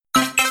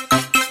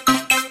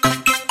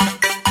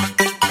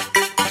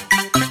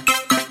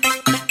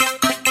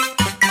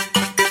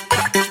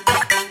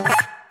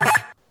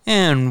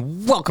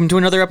And welcome to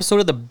another episode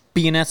of the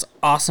BNS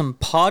Awesome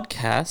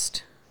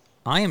Podcast.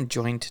 I am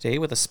joined today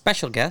with a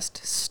special guest,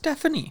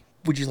 Stephanie.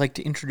 Would you like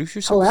to introduce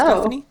yourself,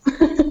 Hello.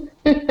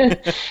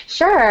 Stephanie?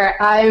 Sure.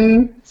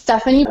 I'm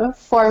Stephanie,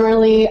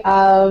 formerly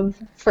of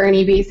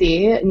Fernie,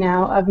 BC,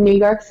 now of New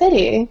York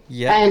City,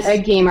 Yes. and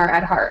a gamer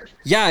at heart.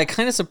 Yeah, it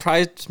kind of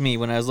surprised me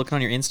when I was looking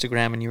on your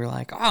Instagram and you were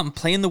like, I'm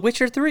playing The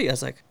Witcher 3. I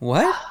was like,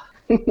 what?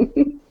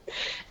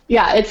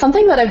 Yeah, it's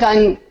something that I've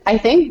done, I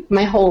think,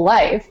 my whole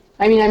life.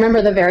 I mean, I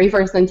remember the very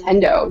first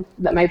Nintendo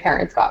that my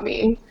parents got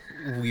me.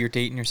 You're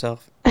dating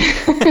yourself.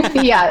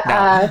 Yeah,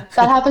 that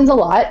happens a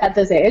lot at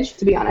this age,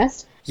 to be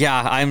honest. Yeah,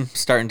 I'm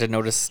starting to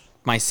notice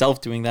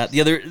myself doing that.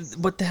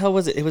 What the hell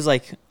was it? It was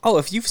like, oh,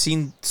 if you've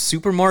seen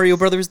Super Mario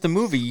Brothers the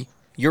movie,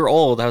 you're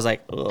old. I was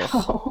like, ugh,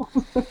 Oh,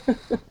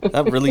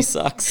 that really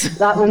sucks.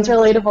 that one's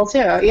relatable too.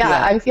 Yeah,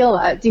 Yeah. I feel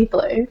that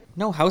deeply.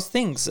 No, how's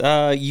things?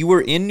 You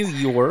were in New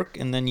York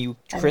and then you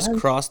I was.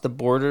 crisscrossed the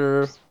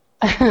border.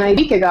 A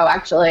week ago,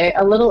 actually,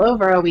 a little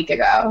over a week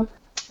ago.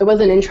 It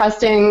was an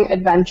interesting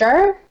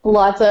adventure,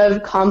 lots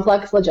of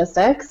complex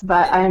logistics,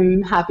 but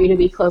I'm happy to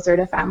be closer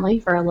to family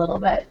for a little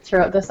bit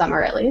throughout the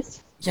summer at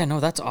least. Yeah, no,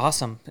 that's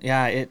awesome.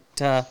 Yeah,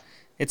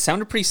 it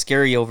sounded pretty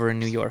scary over in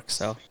New York,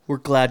 so we're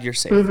glad you're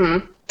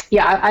safe.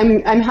 Yeah,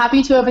 I'm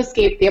happy to have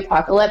escaped the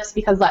apocalypse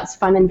because that's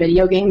fun in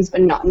video games, but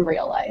not in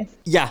real life.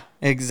 Yeah,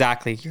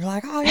 exactly. You're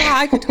like, oh yeah,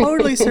 I could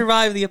totally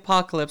survive the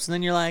apocalypse, and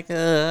then you're like,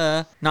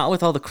 not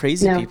with all the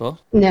crazy No, people.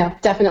 no,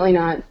 definitely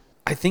not.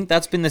 I think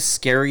that's been the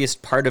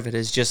scariest part of it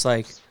is just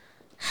like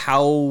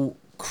how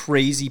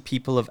crazy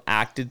people have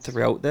acted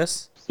throughout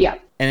this, Yeah,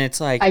 and it's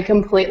like I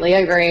completely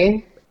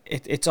agree.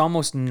 it's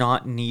almost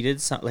not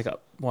needed.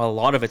 A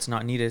lot of it's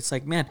not needed. It's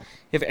like, man,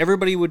 if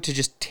everybody would to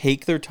just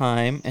take their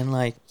time and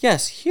like,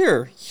 yes,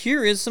 here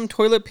is some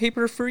toilet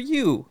paper for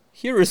you.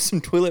 Here is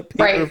some toilet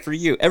paper Right. for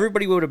you.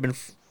 Everybody would have been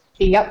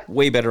Yep,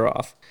 way better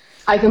off.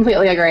 I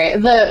completely agree.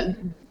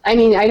 I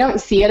mean, I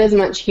don't see it as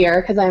much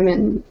here because I'm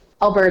in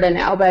Alberta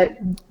now, but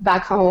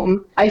back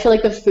home, I feel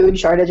like the food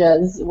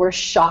shortages were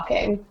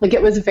shocking. Like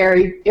it was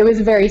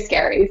very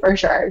scary for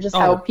sure. Just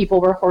how Oh.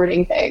 people were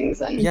hoarding things,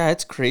 and Yeah,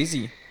 it's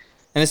crazy.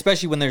 And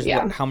especially when there's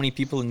Yeah. how many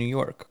people in New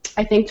York?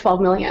 I think 12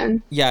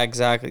 million. Yeah,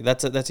 exactly.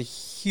 That's a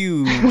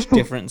huge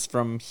difference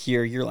from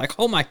here. You're like,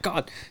 oh my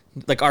god,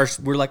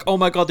 we're like, oh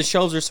my god, the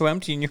shelves are so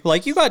empty, and you're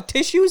like, you got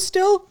tissues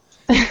still?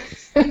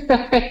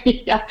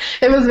 Yeah,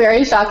 it was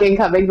very shocking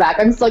coming back.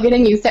 I'm still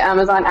getting used to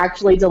Amazon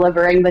actually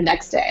delivering the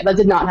next day. That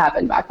did not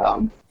happen back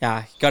home. Yeah,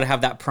 you got to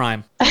have that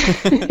Prime.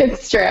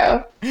 It's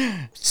true.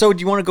 So, do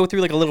you want to go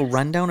through like a little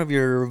rundown of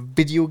your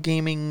video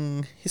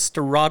gaming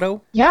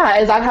historado? Yeah,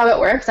 is that how it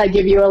works? I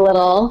give you a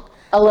little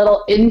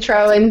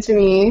intro into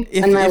me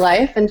and my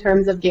life in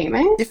terms of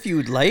gaming. If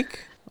you'd like,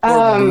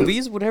 or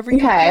movies, whatever you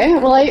Okay,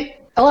 well, I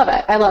love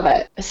it. I love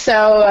it.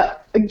 So,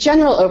 a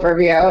general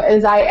overview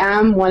is I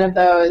am one of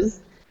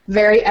those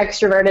very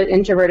extroverted,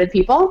 introverted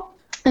people.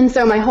 And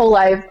so my whole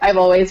life, I've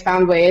always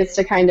found ways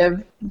to kind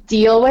of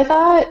deal with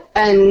that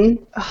and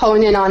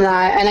hone in on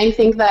that. And I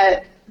think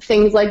that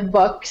things like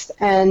books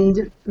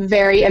and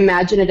very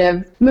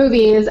imaginative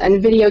movies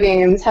and video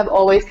games have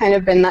always kind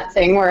of been that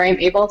thing where I'm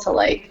able to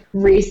like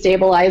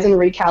restabilize and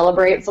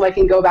recalibrate so I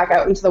can go back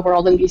out into the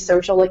world and be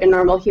social like a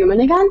normal human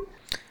again.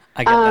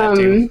 I get that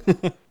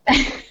too.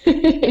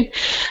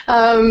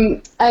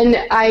 And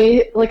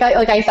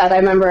I said, I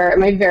remember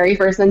my very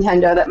first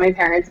Nintendo that my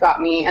parents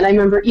got me, and I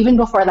remember even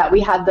before that we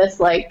had this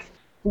like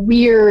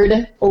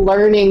weird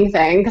learning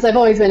thing because I've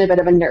always been a bit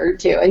of a nerd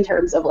too in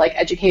terms of like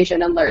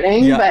education and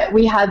learning. Yeah. But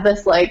we had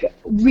this like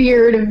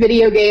weird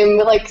video game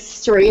with like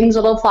strange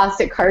little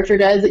plastic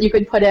cartridges that you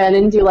could put in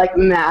and do like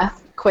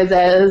math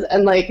quizzes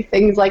and like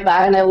things like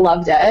that, and I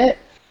loved it.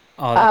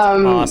 Oh,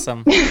 that's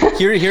awesome.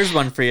 Here's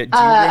one for you. Do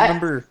you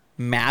remember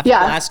Math yeah.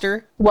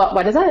 Blaster?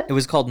 What is it? It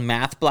was called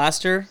Math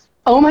Blaster.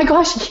 Oh my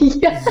gosh,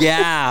 yes.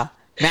 Yeah.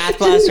 Math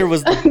Blaster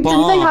was the Didn't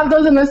bomb. they have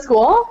those in the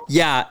school?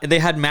 Yeah, they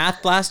had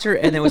Math Blaster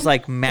and it was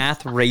like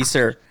Math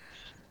Racer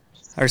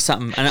or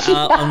something. And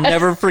I'll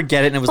never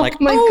forget it. And it was like,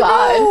 my oh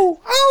God.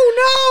 no,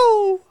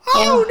 oh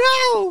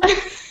no, oh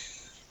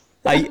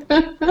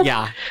no.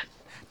 Yeah.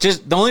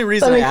 Just the only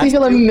reason That I makes me asked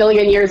feel a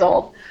million years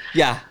old.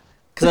 Yeah.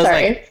 Because I was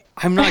Sorry. like,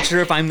 I'm not sure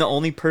if I'm the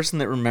only person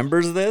that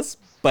remembers this,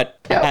 but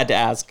No. I had to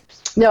ask.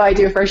 No, I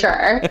do for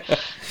sure.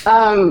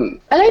 And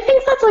I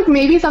think that's like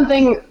maybe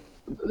something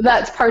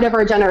that's part of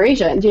our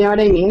generation. Do you know what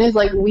I mean? Is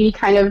like we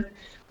kind of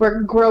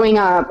were growing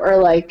up or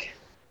like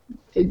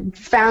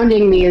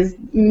founding these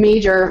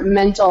major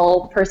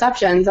mental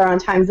perceptions around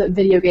times that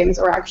video games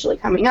were actually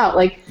coming out.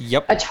 Like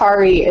Yep.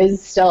 Atari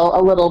is still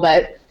a little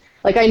bit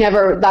like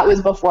that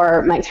was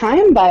before my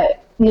time,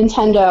 but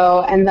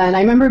Nintendo. And then I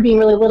remember being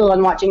really little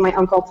and watching my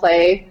uncle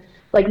play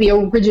like the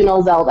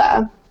original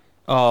Zelda.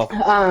 Oh,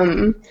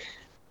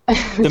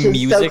 Which is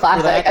music so for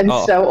classic that? and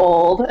Oh. so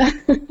old.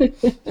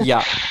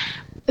 yeah.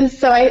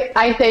 So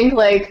I think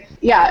like,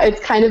 yeah, it's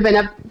kind of been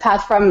a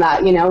path from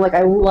that, you know, like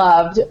I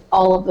loved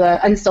all of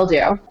the, and still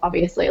do,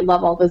 obviously,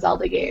 love all the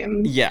Zelda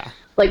games. Yeah.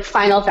 Like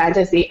Final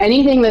Fantasy,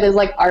 anything that is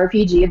like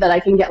RPG that I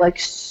can get like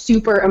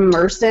super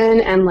immersed in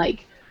and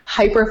like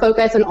hyper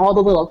focus on all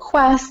the little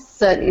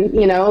quests and,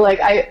 you know, like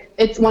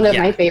it's one of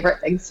my Yeah.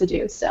 favorite things to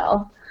do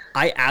still.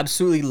 I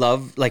absolutely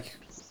love, like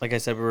I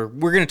said, we're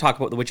going to talk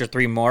about The Witcher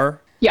 3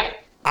 more. Yeah.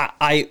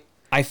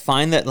 I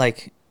find that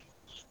like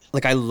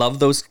I love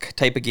those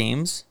type of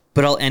games,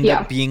 but I'll end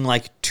up being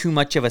like too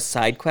much of a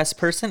side quest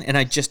person, and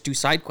I just do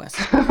side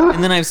quests.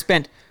 And then I've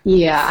spent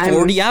Yeah,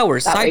 40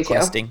 hours that way side too.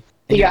 questing.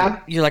 And Yeah.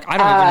 you're like, I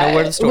don't even know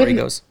where the story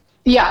goes.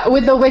 Yeah,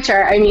 with The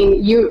Witcher, I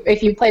mean,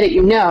 if you played it,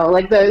 you know,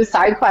 like those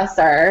side quests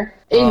are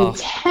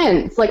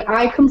intense. Like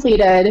I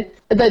completed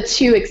the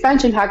 2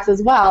 expansion packs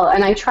as well,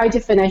 and I tried to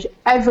finish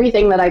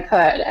everything that I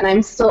could, and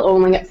I'm still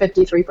only at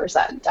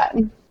 53%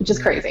 done, which is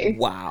crazy.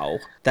 Wow.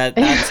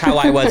 That's how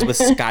I was with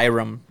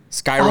Skyrim.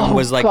 Skyrim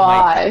was like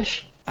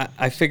gosh.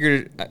 I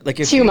figured like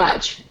Too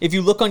much. If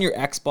you look on your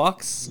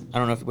Xbox, I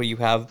don't know what you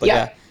have, but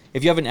yeah,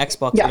 if you have an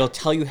Xbox, it'll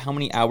tell you how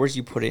many hours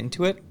you put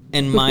into it.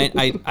 And mine,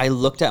 I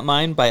looked at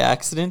mine by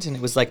accident, and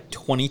it was like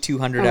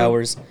 2,200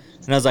 hours,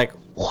 and I was like,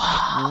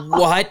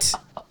 what?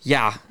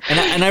 Yeah,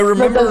 and I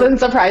remember. That doesn't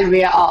surprise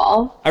me at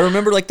all. I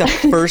remember like the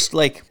first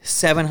like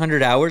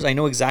 700 hours. I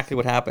know exactly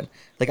what happened.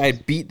 Like I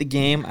beat the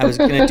game. I was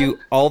gonna do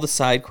all the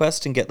side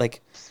quests and get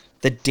like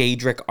the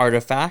Daedric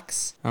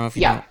artifacts. I don't know if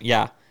you know.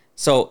 Yeah.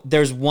 So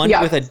there's one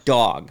with a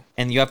dog,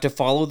 and you have to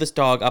follow this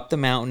dog up the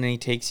mountain, and he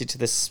takes you to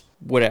this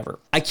whatever.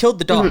 I killed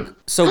the dog,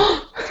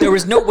 so there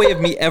was no way of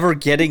me ever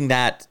getting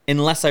that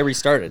unless I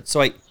restarted. So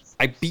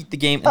I beat the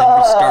game and then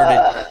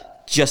restarted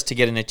just to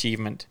get an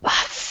achievement.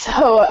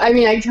 So, I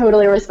mean, I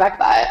totally respect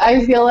that.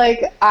 I feel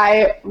like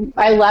I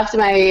left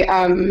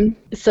my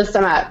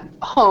system at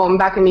home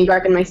back in New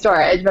York in my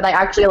storage, but I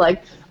actually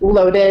like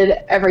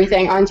loaded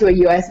everything onto a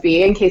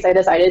USB in case I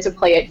decided to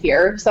play it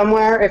here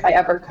somewhere if I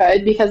ever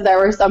could, because there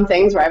were some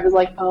things where I was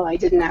like, oh, I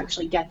didn't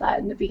actually get that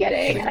in the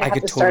beginning, and I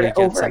had to start it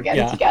over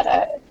again to get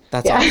it.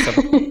 That's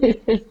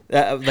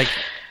awesome. Like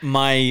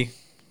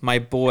my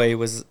boy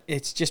was,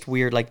 it's just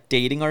weird, like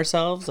dating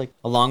ourselves, like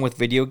along with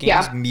video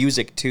games,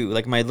 music too.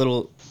 Like my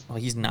little, well,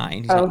 he's 9,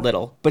 he's not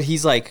little, but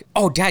he's like,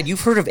 oh, Dad,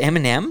 you've heard of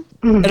Eminem?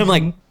 And I'm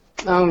like,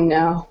 oh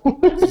no.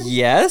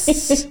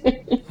 Yes.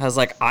 I was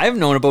like, I've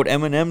known about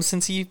Eminem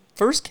since he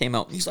first came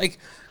out. And he's like,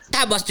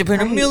 that must have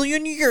been a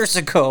million years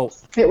ago.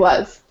 It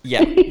was.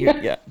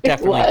 Yeah,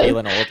 definitely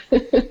feeling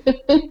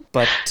old.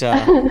 But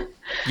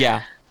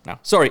yeah, no,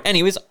 sorry.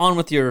 Anyways, on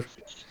with your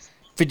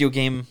video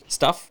game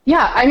stuff.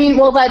 Yeah, I mean,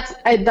 well,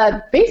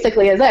 that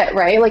basically is it,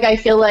 right? Like, I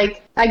feel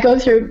like I go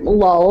through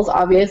lulls,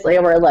 obviously,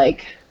 where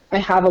like I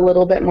have a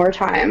little bit more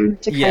time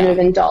to kind of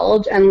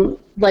indulge, and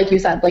like you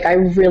said, like I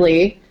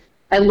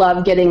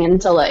love getting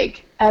into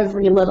like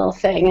every little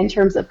thing in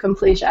terms of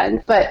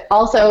completion. But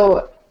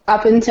also,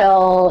 up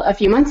until a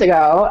few months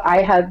ago,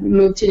 I had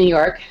moved to New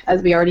York,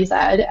 as we already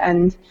said,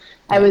 and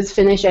I was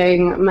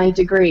finishing my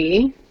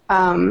degree.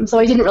 So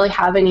I didn't really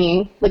have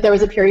any, like there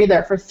was a period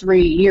there for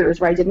 3 years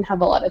where I didn't have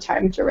a lot of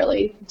time to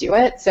really do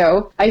it.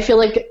 So I feel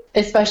like,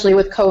 especially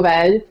with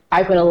COVID,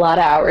 I put a lot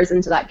of hours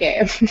into that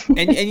game.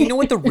 and you know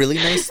what the really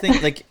nice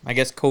thing, like I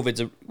guess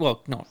COVID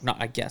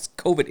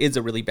is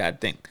a really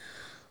bad thing.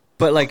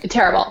 But like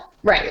terrible,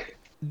 right?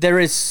 There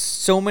is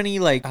so many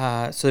like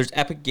so there's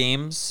Epic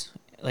Games,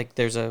 like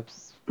there's a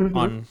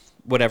on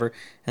whatever,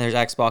 and there's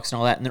Xbox and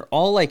all that, and they're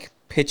all like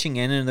pitching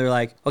in, and they're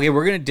like, okay,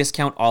 we're gonna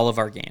discount all of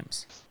our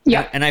games.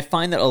 Yeah. And I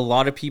find that a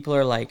lot of people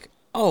are like,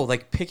 oh,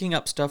 like picking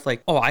up stuff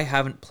like, oh, I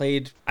haven't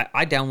played,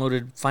 I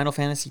downloaded Final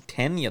Fantasy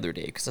X the other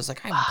day because I was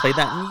like, I haven't played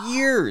that in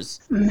years.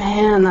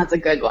 Man, that's a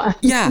good one.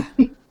 Yeah.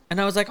 And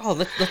I was like, oh,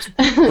 let's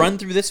run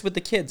through this with the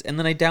kids. And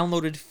then I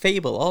downloaded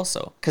Fable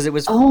also because it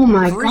was oh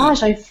my free.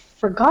 Gosh, I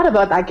forgot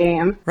about that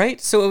game.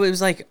 Right? So it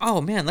was like, oh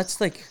man,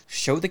 let's like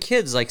show the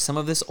kids like some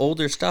of this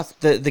older stuff.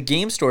 The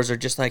game stores are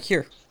just like,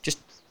 here,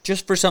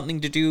 just for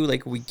something to do,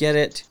 like we get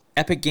it.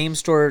 Epic Game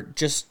Store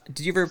did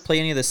you ever play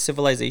any of the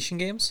Civilization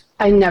games?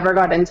 I never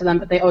got into them,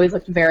 but they always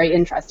looked very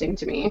interesting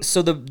to me.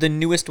 So the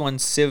newest one,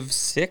 Civ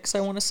 6,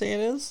 I want to say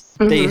it is,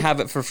 they have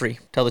it for free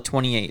till the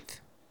 28th.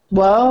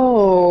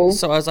 Whoa.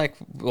 So I was like,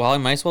 well, I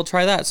might as well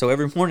try that. So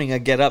every morning I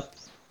get up,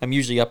 I'm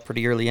usually up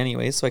pretty early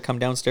anyway, so I come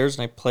downstairs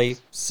and I play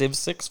Civ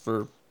 6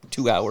 for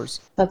 2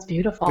 hours. That's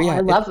beautiful. Yeah, I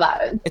love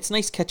that. It's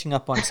nice catching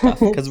up on stuff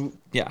because,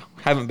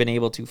 haven't been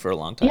able to for a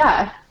long time.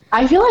 Yeah.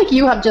 I feel like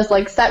you have just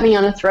like set me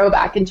on a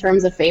throwback in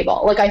terms of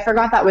Fable. Like I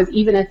forgot that was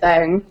even a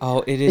thing.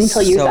 Oh, it is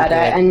until you so said good.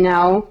 it, and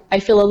now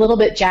I feel a little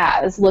bit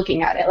jazzed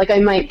looking at it. Like I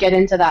might get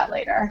into that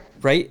later.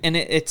 Right, and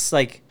it's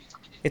like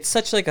it's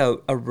such like a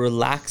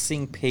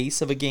relaxing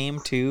pace of a game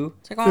too.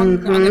 It's like, oh,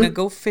 I'm gonna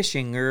go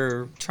fishing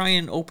or try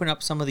and open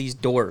up some of these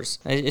doors.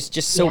 It's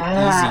just so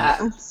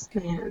easy.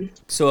 Man.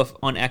 So if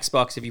on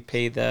Xbox, if you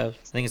pay I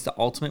think it's the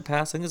Ultimate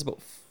Pass, I think it's about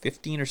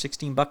 $15 or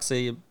 $16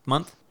 a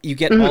month, you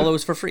get all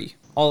those for free,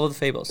 all of the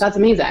Fables. That's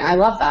amazing. I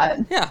love that.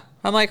 Yeah,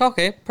 I'm like,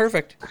 okay,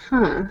 perfect.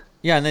 Huh.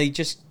 Yeah, and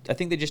I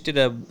think they just did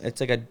it's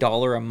like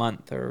 $1 a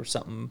month or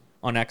something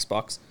on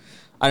Xbox.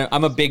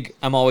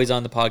 I'm always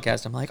on the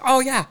podcast. I'm like, oh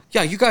yeah,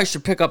 you guys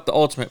should pick up the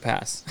Ultimate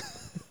Pass.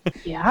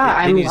 Yeah,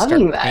 they I'm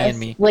loving this.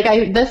 Me.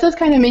 Like this is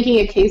kind of making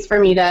a case for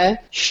me to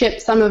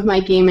ship some of my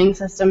gaming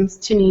systems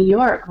to New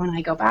York when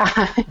I go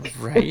back.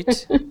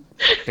 Right.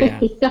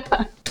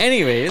 Yeah.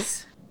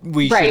 Anyways,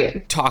 we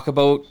should talk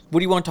about, what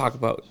do you want to talk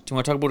about? Do you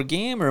want to talk about a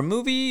game or a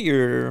movie,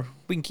 or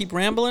we can keep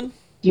rambling?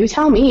 You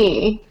tell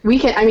me.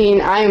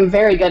 I'm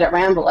very good at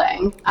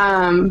rambling.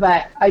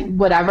 But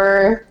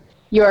whatever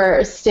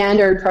your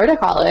standard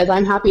protocol is,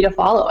 I'm happy to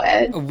follow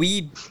it.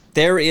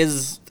 There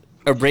is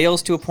a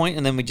rails to a point,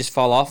 and then we just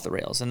fall off the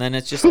rails, and then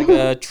it's just like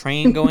a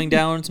train going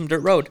down some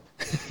dirt road.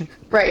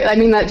 Right.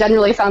 That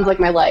generally sounds like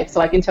my life,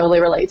 so I can totally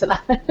relate to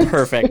that.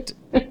 Perfect.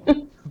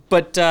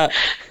 But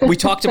we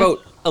talked about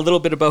a little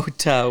bit about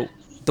The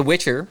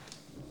Witcher.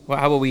 Well,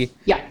 how about we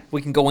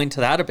can go into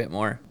that a bit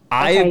more.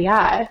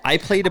 I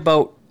played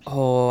about, I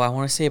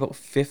want to say about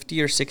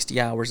 50 or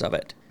 60 hours of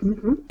it.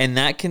 Mm-hmm. And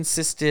that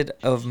consisted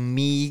of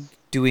me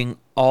doing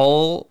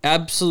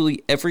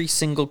absolutely every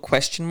single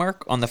question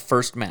mark on the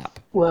first map.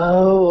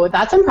 Whoa,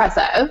 that's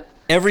impressive.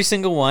 Every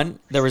single one.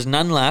 There was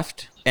none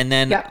left. And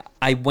then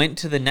I went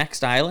to the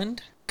next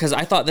island because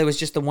I thought there was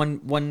just the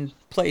one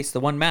place, the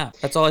one map.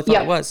 That's all I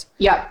thought it was.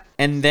 Yeah.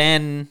 And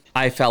then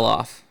I fell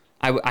off.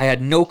 I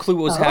had no clue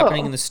what was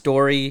happening in the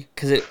story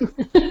because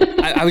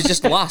I was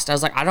just lost. I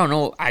was like, I don't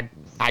know.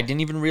 I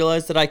didn't even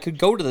realize that I could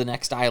go to the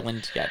next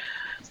island yet.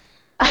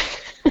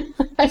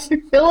 I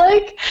feel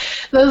like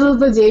this is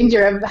the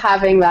danger of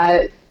having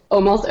that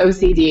almost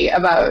OCD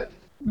about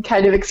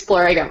kind of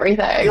exploring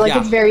everything. Like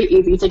it's very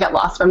easy to get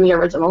lost from the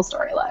original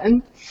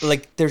storyline.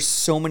 Like there's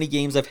so many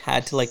games I've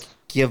had to like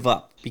give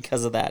up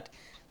because of that.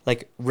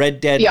 Like Red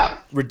Dead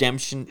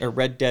Redemption or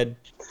Red Dead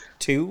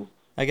 2,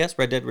 I guess.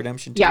 Red Dead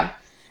Redemption 2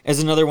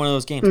 is another one of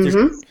those games.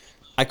 Mm-hmm.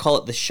 I call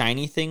it the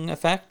shiny thing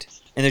effect.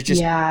 And there's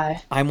just,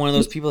 I'm one of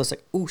those people that's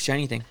like, ooh,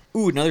 shiny thing.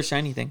 Ooh, another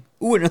shiny thing.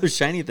 Ooh, another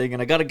shiny thing.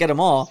 And I got to get them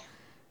all.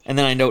 And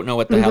then I don't know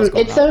what the hell's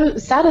going on. It's so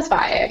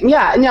satisfying.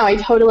 Yeah, no, I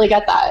totally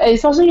get that.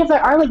 Especially if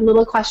there are like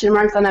little question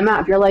marks on the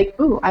map. You're like,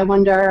 ooh, I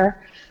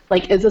wonder,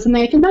 like, is this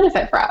something I can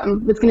benefit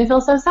from? It's going to feel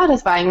so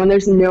satisfying when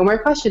there's no more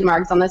question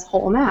marks on this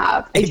whole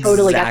map. I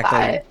totally get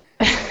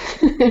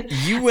that.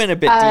 You went a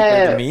bit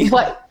deeper than me.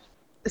 What?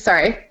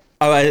 Sorry.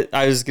 Oh,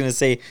 I was going to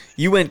say,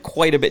 you went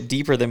quite a bit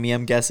deeper than me,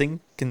 I'm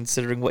guessing,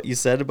 considering what you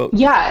said about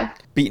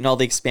beating all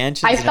the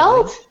expansions. I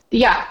felt,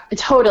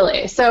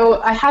 totally. So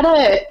I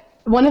had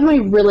one of my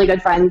really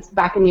good friends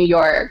back in New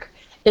York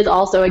is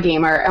also a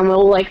gamer, and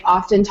we'll like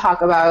often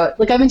talk about,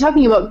 like I've been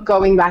talking about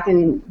going back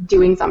and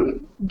doing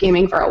some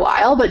gaming for a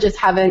while, but just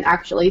haven't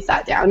actually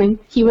sat down. And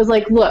he was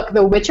like, look,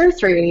 The Witcher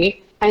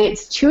 3 and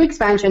its 2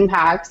 expansion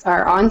packs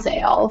are on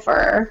sale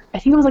for, I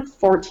think it was like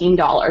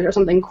 $14 or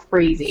something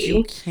crazy.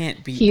 You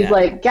can't beat He's that.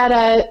 like, get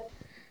it.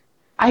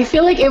 I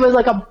feel like it was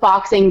like a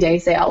Boxing Day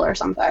sale or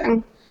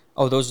something.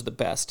 Oh, those are the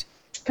best.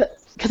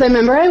 Because I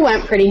remember I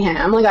went pretty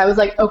ham. Like I was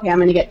like, okay, I'm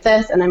going to get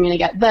this and I'm going to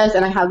get this.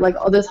 And I had like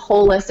this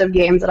whole list of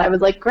games that I was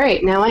like,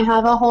 great, now I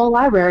have a whole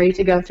library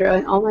to go through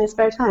in all my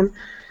spare time.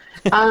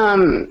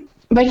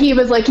 But he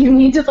was like, you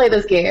need to play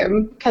this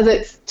game because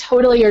it's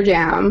totally your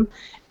jam.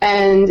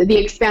 And the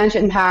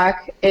expansion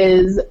pack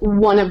is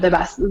one of the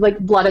best, like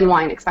Blood and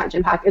Wine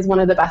expansion pack is one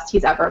of the best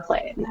he's ever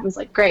played. And I was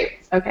like, great,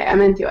 okay, I'm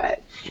into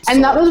it.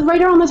 And that was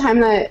right around the time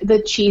that the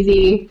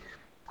cheesy,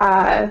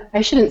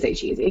 I shouldn't say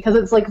cheesy because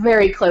it's like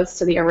very close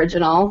to the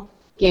original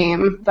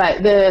game,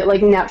 but the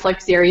like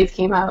Netflix series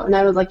came out and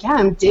I was like, yeah,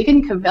 I'm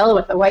digging Cavill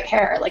with the white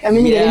hair. Like I'm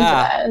going to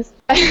get into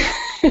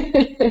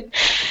this.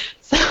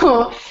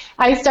 So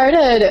I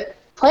started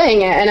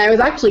playing it and I was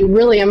actually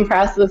really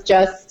impressed with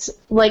just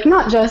like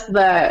not just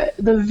the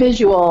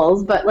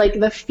visuals but like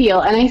the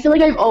feel. And I feel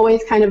like I've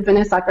always kind of been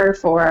a sucker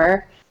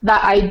for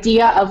that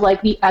idea of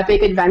like the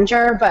epic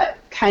adventure but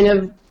kind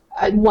of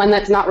one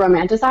that's not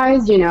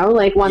romanticized, you know,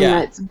 like one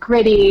that's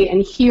gritty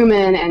and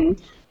human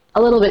and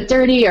a little bit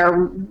dirty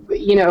or,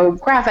 you know,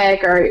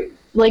 graphic or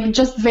like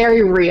just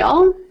very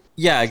real.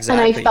 Yeah,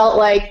 exactly. And I felt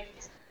like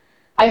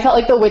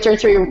The Witcher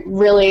 3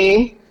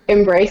 really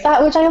embraced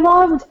that, which I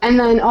loved. And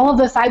then all of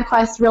the side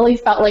quests really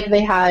felt like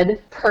they had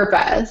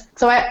purpose.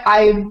 So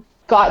I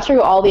got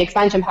through all the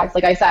expansion packs,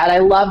 like I said. I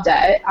loved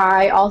it.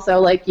 I also,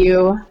 like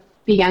you,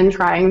 began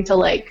trying to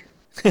like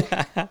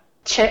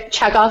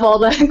check off all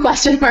the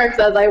question marks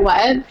as I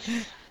went.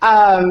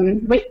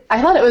 But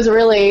I thought it was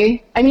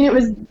really, I mean, it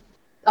was,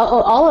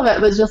 all of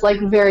it was just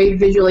like very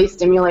visually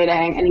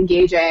stimulating and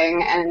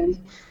engaging. And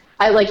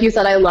I, like you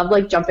said, I loved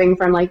like jumping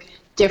from like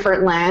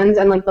different lands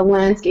and like the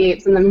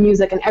landscapes and the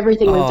music and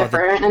everything was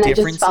different. And I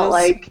just felt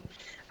like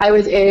I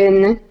was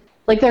in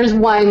like there's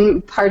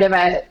one part of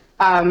it,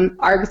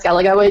 Arg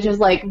Skellige, which is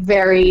like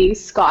very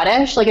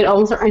Scottish. Like it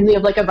almost reminds me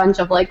of like a bunch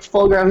of like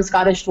full-grown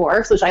Scottish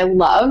dwarfs, which I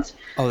loved.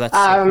 Oh, that's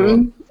so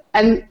cool.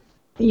 And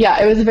yeah,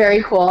 it was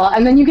very cool.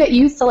 And then you get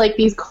used to like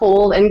these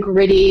cold and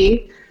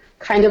gritty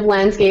kind of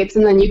landscapes,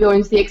 and then you go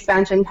into the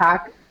expansion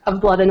pack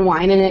of Blood and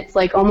Wine, and it's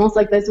like almost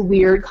like this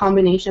weird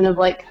combination of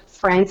like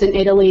France and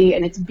Italy,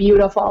 and it's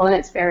beautiful and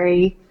it's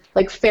very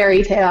like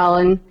fairy tale,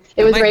 and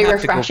it was very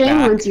refreshing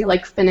once you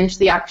like finish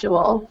the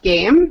actual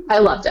game. I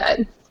loved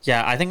it.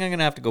 Yeah, I think I'm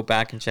gonna have to go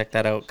back and check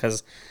that out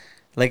because,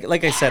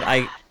 like I said,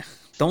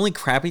 the only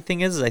crappy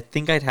thing is I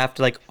think I'd have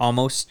to like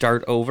almost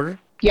start over.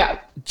 Yeah.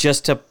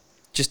 Just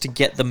to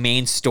get the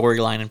main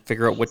storyline and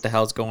figure out what the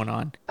hell's going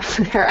on.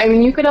 I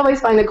mean, you could always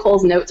find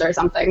Nicole's notes or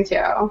something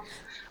too.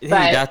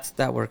 Hey,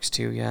 that works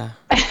too. Yeah.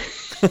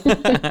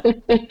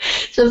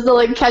 Just to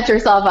like catch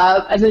yourself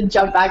up and then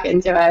jump back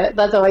into it.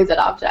 That's always an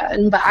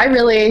option. But I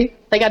really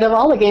like out of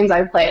all the games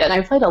I've played, and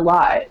I've played a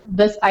lot.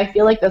 I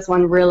feel like this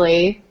one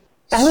really.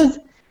 I was,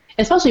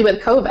 especially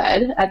with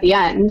COVID at the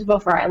end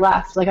before I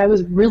left. Like I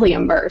was really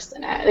immersed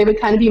in it. It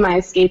would kind of be my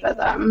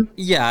escapism.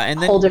 Yeah, and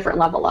then a whole different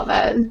level of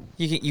it.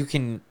 You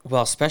can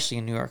well, especially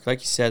in New York, like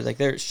you said, like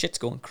there shit's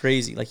going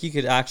crazy. Like you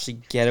could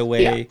actually get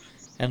away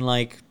and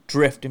like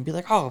drift and be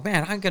like, oh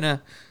man, I'm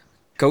gonna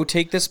go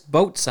take this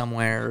boat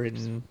somewhere,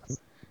 and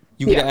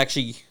you could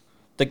actually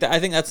like I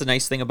think that's the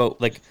nice thing about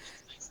like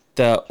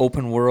the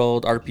open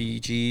world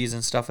RPGs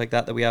and stuff like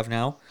that we have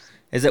now,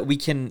 is that we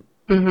can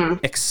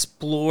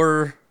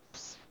explore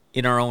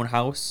in our own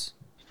house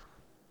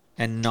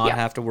and not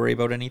have to worry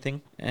about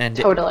anything. And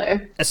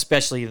totally,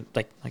 especially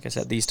like I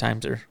said, these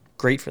times are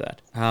great for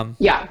that.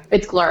 Yeah,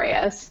 it's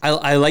glorious.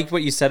 I liked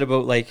what you said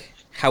about like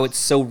how it's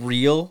so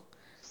real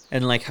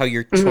and like how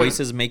your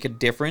choices make a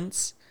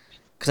difference.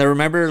 Because I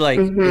remember like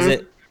is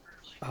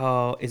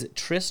it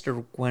Trist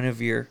or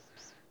Guinevere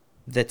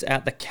that's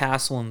at the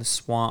castle in the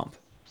swamp?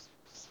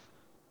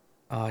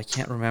 Oh, I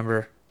can't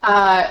remember.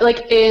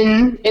 Like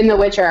in The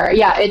Witcher,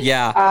 it's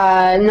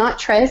not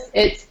Triss,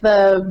 it's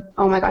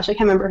oh my gosh, I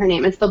can't remember her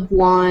name. It's the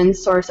blonde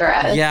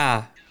sorceress.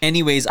 Yeah.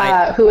 Anyways,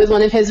 who is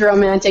one of his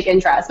romantic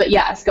interests. But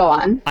yes, go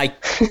on. I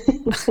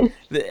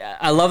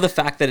love the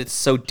fact that it's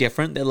so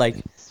different that like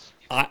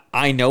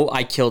I know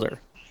I killed her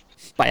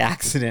by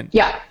accident.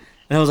 Yeah.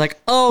 And I was like,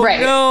 oh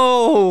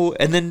no!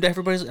 And then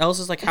everybody else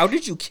is like, how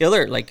did you kill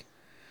her? Like,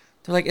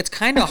 they're like, it's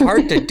kind of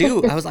hard to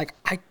do. I was like,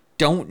 I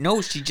don't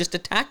know. She just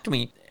attacked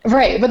me.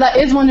 Right, but that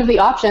is one of the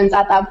options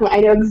at that point.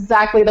 I know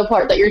exactly the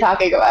part that you're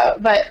talking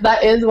about, but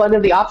that is one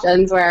of the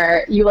options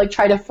where you like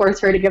try to force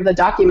her to give the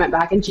document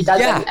back, and she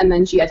doesn't, and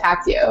then she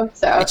attacks you.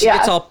 So and she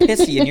gets all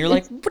pissy, and you're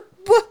like,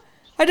 what?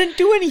 I didn't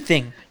do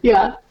anything.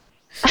 Yeah.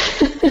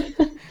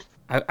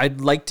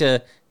 I'd like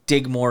to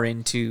dig more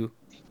into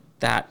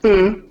that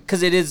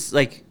because it is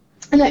like.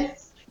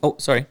 Oh,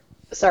 sorry.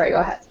 Sorry, go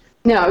ahead.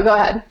 No, go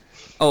ahead.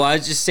 Oh, I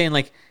was just saying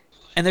like.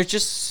 And there's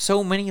just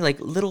so many like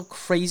little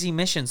crazy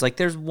missions. Like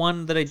there's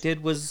one that I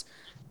did was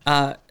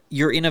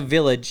you're in a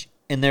village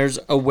and there's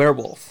a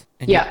werewolf.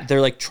 And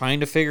they're like trying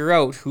to figure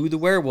out who the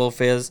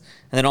werewolf is.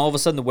 And then all of a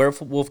sudden the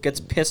werewolf gets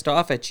pissed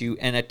off at you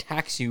and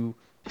attacks you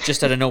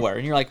just out of nowhere.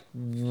 And you're like,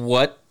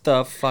 what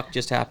the fuck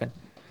just happened?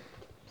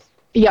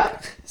 Yeah.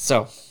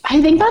 So.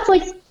 I think that's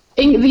like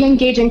the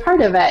engaging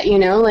part of it, you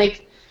know?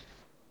 Like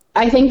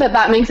I think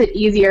that makes it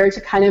easier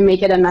to kind of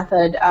make it a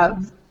method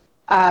of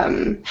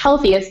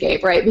healthy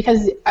escape, right?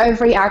 Because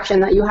every action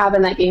that you have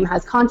in that game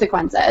has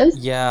consequences.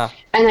 Yeah.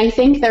 And I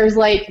think there's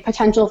like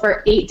potential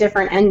for 8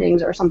 different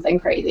endings or something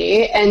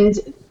crazy. And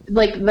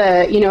like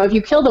if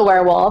you kill the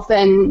werewolf,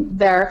 then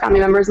their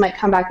family members might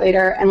come back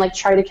later and like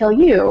try to kill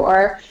you.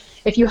 Or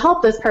if you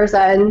help this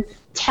person,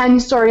 10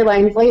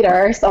 storylines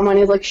later, someone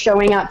is like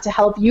showing up to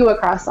help you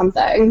across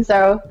something.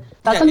 So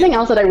that's something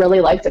else that I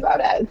really liked about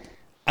it.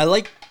 I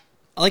like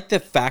the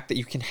fact that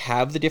you can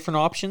have the different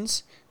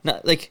options.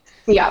 Not like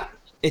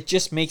it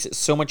just makes it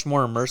so much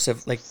more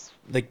immersive.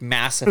 Like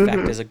Mass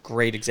Effect is a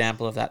great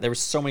example of that. There were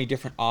so many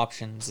different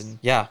options, and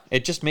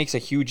it just makes a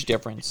huge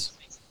difference.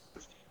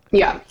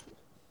 Yeah,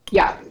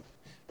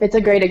 it's a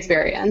great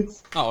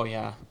experience. Oh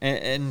yeah,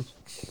 and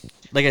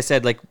like I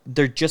said, like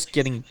they're just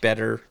getting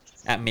better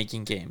at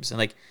making games, and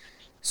like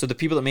so the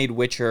people that made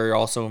Witcher are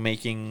also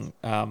making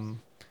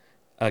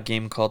a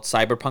game called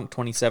Cyberpunk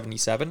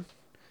 2077.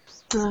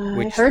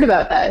 I heard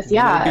about this.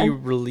 Yeah, will be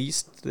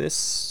released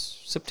this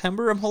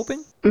September, I'm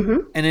hoping.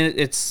 And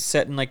it's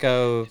set in like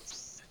a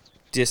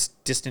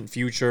distant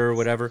future or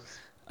whatever.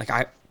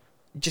 Like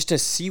just to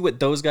see what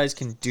those guys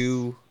can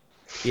do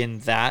in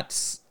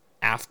that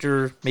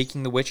after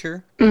making The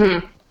Witcher.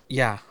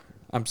 Yeah,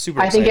 I'm super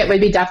excited. I think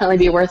it would definitely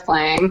be worth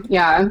playing.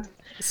 Yeah.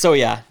 So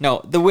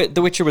no, The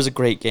Witcher was a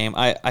great game.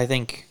 I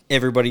think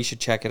everybody should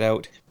check it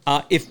out.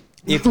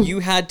 If you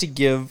had to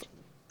give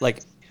like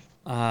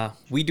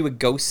we do a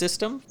ghost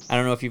system. I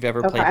don't know if you've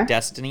ever played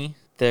Destiny.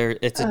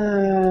 There's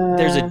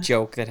a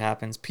joke that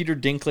happens. Peter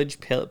Dinklage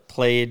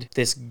played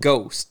this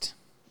ghost,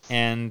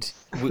 and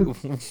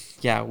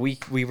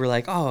we were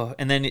like, oh,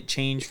 and then it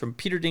changed from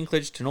Peter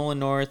Dinklage to Nolan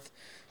North,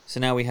 so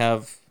now we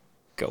have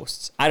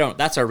ghosts.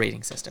 That's our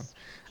rating system.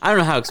 I don't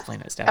know how to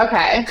explain it, Steph.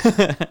 Okay.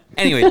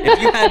 Anyway,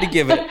 if you had to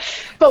give it...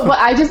 But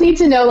I just need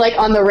to know, like,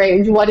 on the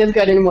range, what is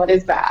good and what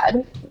is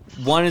bad.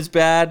 1 is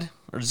bad,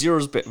 or 0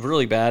 is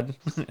really bad,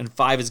 and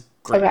 5 is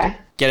great. Okay.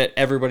 Get it?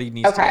 Everybody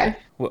needs to get it.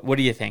 What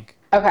do you think?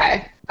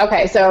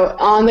 Okay, so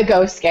on the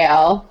ghost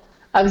scale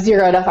of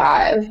 0 to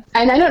 5,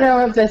 and I don't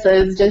know if this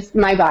is just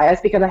my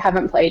bias because I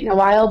haven't played in a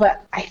while,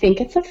 but I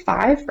think it's a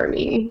 5 for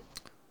me.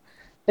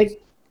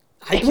 Like,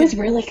 it was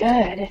really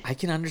good. I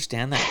can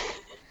understand that.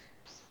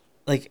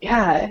 Like,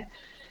 yeah.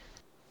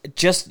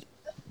 Just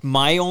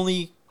my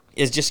only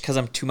is just because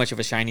I'm too much of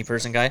a shiny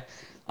person guy.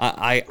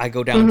 I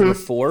go down to a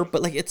 4,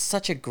 but like it's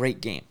such a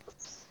great game.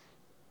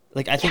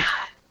 Like I think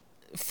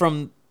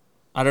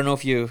I don't know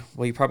if you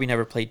probably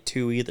never played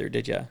 2 either,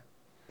 did you?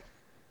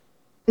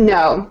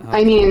 No,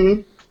 Okay. I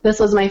mean this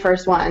was my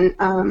first one.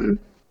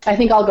 I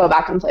think I'll go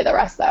back and play the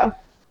rest though.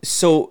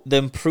 So the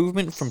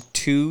improvement from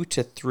 2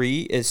 to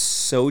 3 is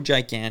so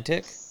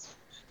gigantic.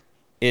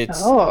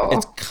 It's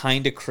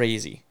kind of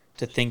crazy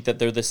to think that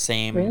they're the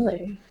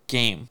same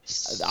game.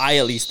 I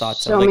at least thought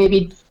so. So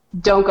maybe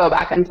don't go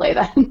back and play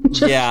that.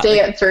 Just stay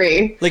at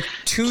 3. Like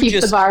 2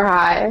 keep the bar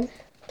high.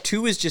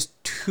 2 is just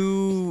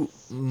too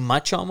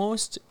much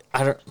almost.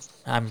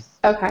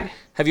 Okay.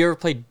 Have you ever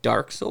played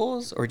Dark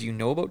Souls, or do you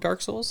know about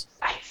Dark Souls?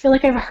 I feel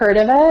like I've heard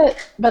of it,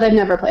 but I've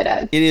never played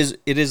it.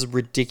 It is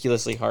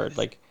ridiculously hard.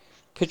 Like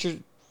do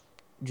you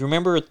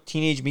remember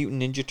Teenage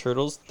Mutant Ninja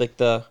Turtles? Like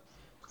the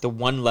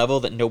one level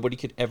that nobody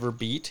could ever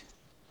beat?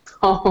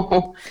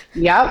 Oh,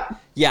 yep.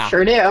 Yeah.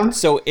 Sure do.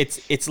 So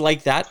it's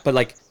like that, but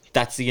like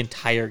that's the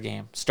entire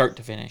game, start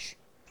to finish.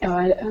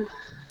 Oh,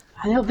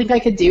 I don't think I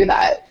could do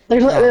that.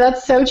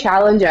 That's so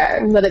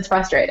challenging that it's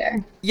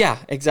frustrating. Yeah,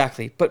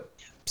 exactly. But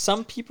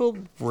some people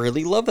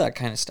really love that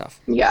kind of stuff.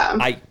 Yeah.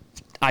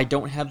 I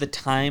don't have the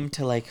time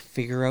to like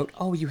figure out,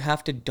 oh, you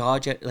have to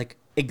dodge it like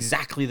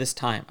exactly this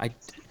time. I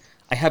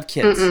have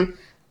kids.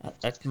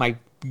 My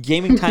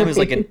gaming time is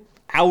like an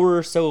hour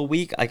or so a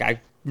week. Like I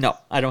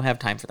don't have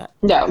time for that.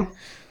 No,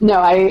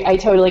 I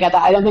totally get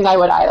that. I don't think I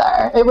would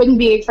either. It wouldn't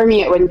be, for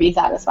me, it wouldn't be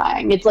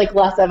satisfying. It's like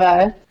less of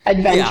a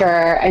adventure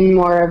and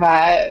more of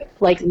a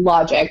like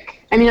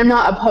logic. I mean, I'm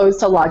not opposed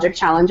to logic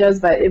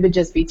challenges, but it would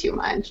just be too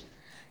much.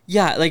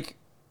 Yeah, like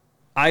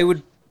I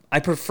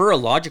prefer a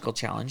logical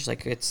challenge.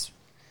 Like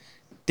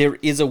there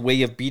is a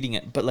way of beating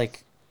it, but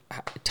like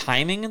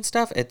timing and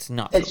stuff, it's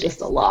not. It's just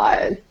a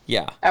lot.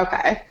 Yeah.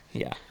 Okay.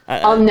 Yeah.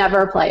 I'll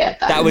never play it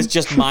then. That was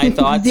just my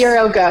thoughts.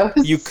 0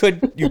 ghosts. You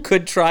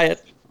could try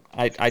it.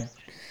 I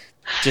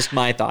just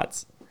my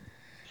thoughts.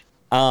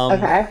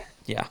 Okay.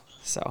 Yeah.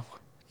 So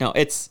no,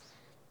 but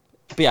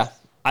yeah.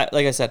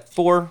 Like I said,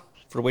 4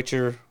 for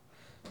Witcher,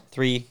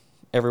 3.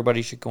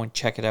 Everybody should go and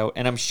check it out.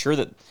 And I'm sure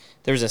that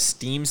there's a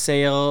Steam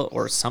sale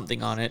or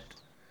something on it.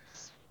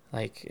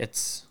 Like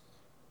it's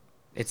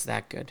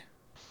that good.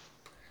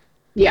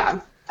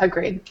 Yeah.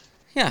 Agreed.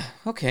 Yeah.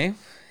 Okay.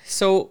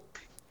 So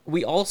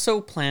we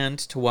also planned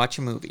to watch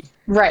a movie.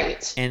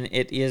 Right. And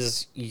it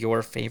is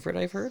your favorite,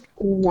 I've heard.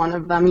 One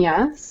of them,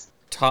 yes.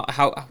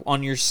 How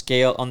on your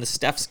scale, on the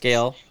Steph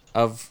scale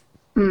of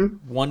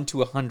 1 to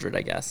 100,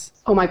 I guess.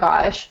 Oh my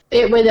gosh.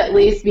 It would at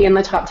least be in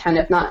the top 10,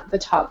 if not the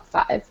top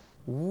 5.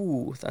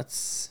 Ooh,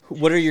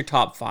 what are your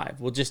top 5?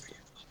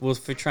 We'll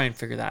try and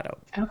figure that out.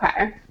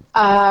 Okay.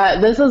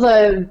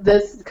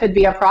 This could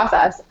be a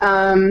process.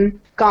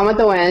 Gone with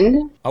the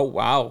Wind. Oh,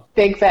 wow.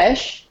 Big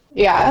Fish.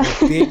 Yeah.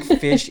 Big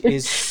Fish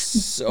is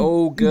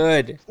so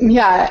good.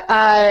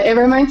 Yeah. It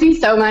reminds me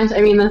so much.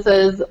 I mean, this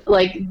is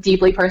like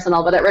deeply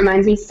personal, but it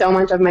reminds me so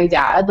much of my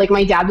dad. Like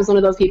my dad was one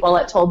of those people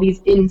that told these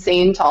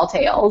insane tall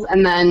tales.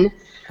 And then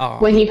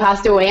when he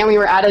passed away and we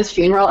were at his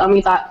funeral and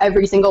we thought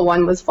every single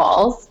one was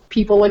false,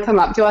 people would come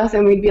up to us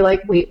and we'd be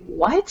like, wait,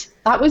 what?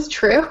 That was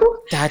true?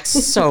 That's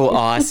so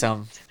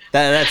awesome.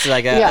 That's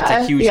like that's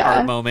a huge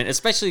heart moment.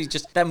 Especially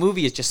just that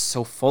movie is just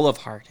so full of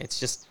heart. It's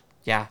just,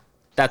 yeah.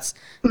 That's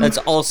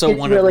also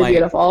one really of my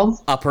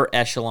beautiful upper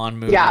echelon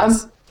movies. Yeah.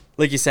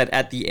 Like you said,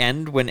 at the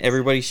end when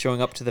everybody's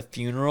showing up to the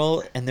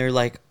funeral and they're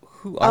like,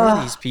 who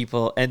are these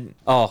people? And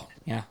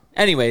yeah.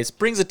 Anyways,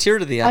 brings a tear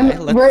to the eye.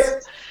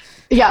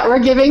 We're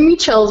giving me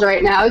chills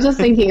right now just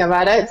thinking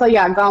about it. So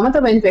yeah, Gone with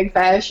the Wind, Big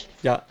Fish.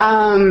 Yeah.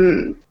 I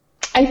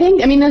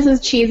mean, this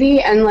is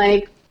cheesy and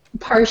like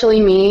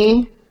partially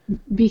me,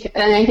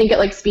 and I think it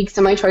like speaks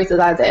to my choices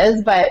as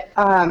is, but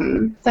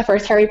the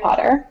first Harry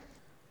Potter.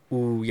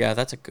 Ooh, yeah,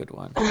 that's a good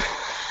one.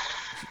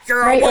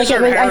 Right, like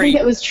I think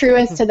it was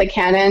truest to the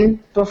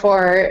canon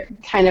before it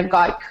kind of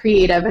got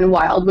creative and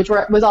wild, which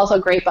was also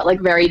great, but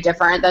like very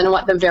different than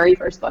what the very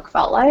first book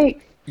felt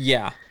like.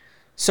 Yeah.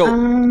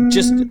 So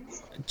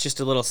just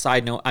a little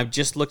side note, I've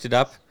just looked it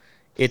up.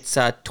 It's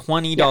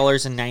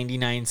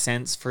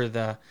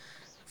 $20.99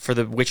 for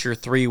the Witcher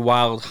 3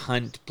 Wild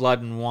Hunt,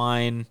 Blood and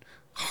Wine,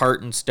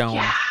 Heart and Stone.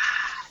 Yeah.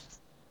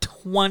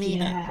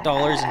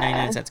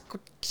 $20.99.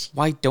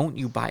 Why don't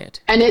you buy it?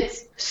 And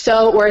it's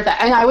so worth it.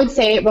 And I would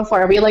say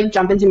before we like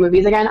jump into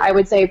movies again, I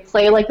would say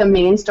play like the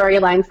main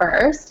storyline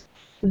first,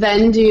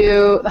 then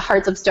do the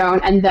Hearts of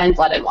Stone, and then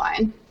Blood and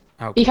Wine.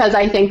 Okay. because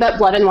I think that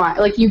Blood and Wine,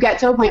 like you get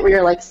to a point where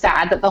you're like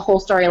sad that the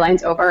whole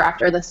storyline's over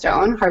after the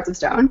Stone, Hearts of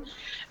Stone,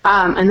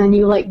 and then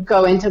you like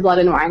go into Blood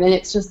and Wine, and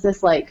it's just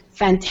this like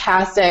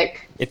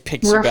fantastic, It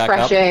picks you back up.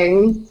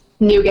 refreshing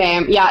new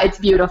game. Yeah, it's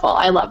beautiful.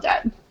 I loved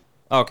it.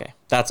 Okay,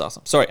 that's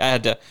awesome. Sorry,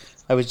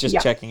 I was just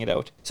Yeah. checking it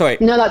out. Sorry.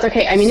 No, that's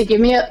okay. I mean, it gave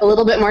me a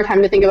little bit more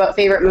time to think about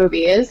favorite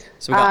movies.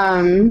 So we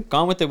got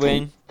Gone with the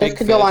Wind, This Big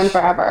could Fish, go on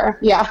forever.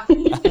 Yeah. Gone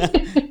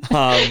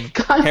Harry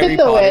with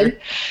the Potter. Wind.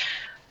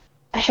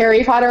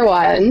 Harry Potter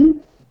 1.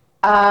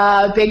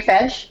 Big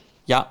Fish.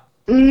 Yeah.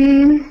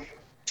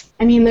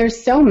 I mean,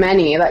 there's so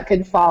many that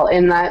could fall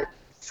in that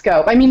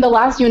scope. I mean, The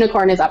Last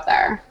Unicorn is up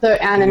there.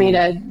 The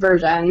animated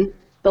version,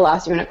 The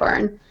Last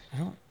Unicorn.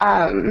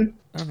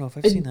 I don't know if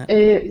I've seen that.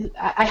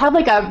 I have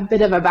like a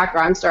bit of a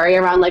background story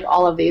around like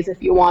all of these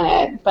if you want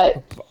it,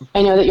 but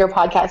I know that your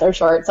podcasts are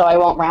short, so I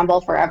won't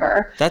ramble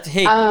forever. That's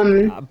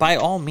by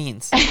all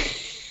means.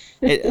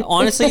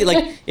 Honestly,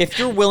 like if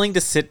you're willing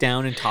to sit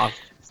down and talk,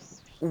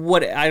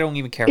 I don't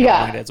even care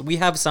how long it is. We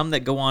have some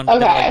that go on that are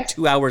like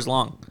 2 hours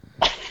long.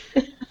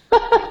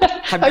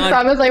 I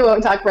promise I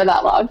won't talk for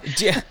that long.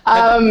 Yeah,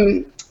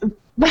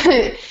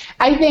 But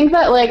I think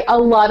that like a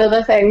lot of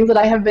the things that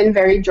I have been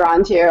very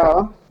drawn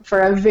to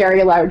for a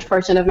very large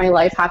portion of my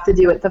life have to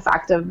do with the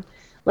fact of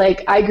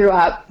like I grew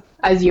up,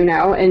 as you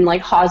know, in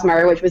like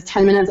Hosmer, which was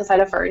 10 minutes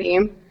outside of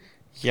Ferdy.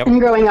 Yep. And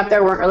growing up,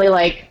 there weren't really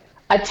like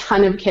a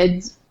ton of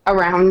kids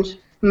around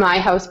my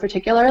house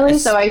particularly.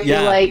 So I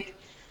feel like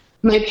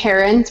my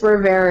parents were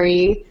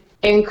very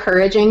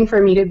encouraging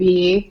for me to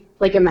be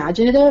like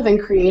imaginative and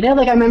creative.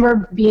 Like I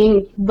remember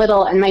being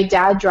little and my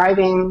dad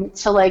driving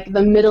to like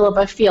the middle of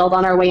a field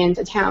on our way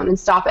into town and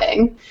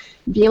stopping,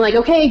 being like,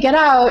 okay, get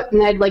out.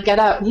 And I'd like get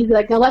out and he'd be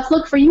like, no, let's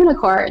look for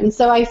unicorns.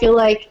 So I feel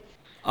like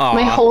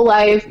my whole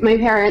life, my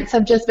parents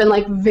have just been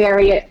like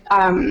very,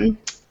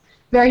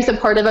 very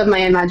supportive of my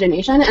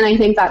imagination. And I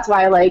think that's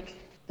why like,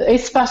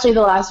 especially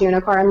The Last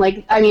Unicorn,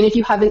 like, I mean, if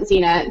you haven't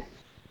seen it,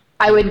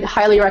 I would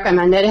highly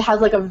recommend it. It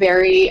has like a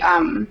very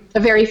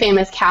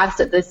famous cast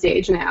at this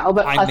stage now,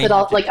 but plus it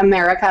all like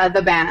America,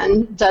 the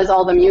band, does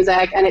all the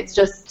music, and it's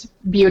just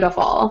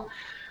beautiful.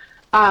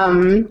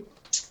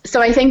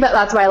 So I think that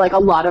that's why like a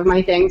lot of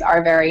my things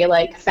are very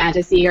like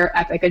fantasy or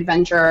epic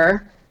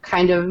adventure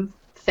kind of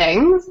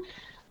things.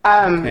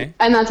 And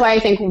that's why I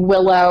think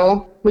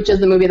Willow, which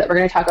is the movie that we're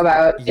going to talk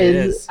about,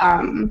 is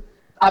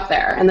up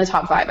there in the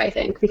top 5, I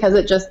think, because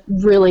it just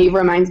really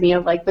reminds me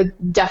of like the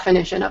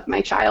definition of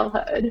my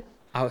childhood.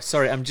 Oh,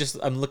 sorry. I'm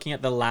looking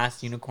at The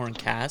Last Unicorn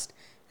cast,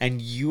 and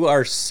you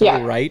are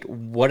so right.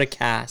 What a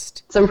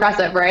cast! It's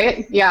impressive,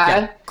 right?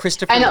 Yeah.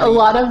 Christopher and Lee. a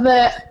lot of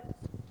the.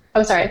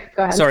 Oh, sorry.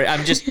 Go ahead. Sorry,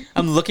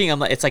 I'm looking.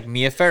 It's like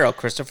Mia Farrow,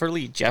 Christopher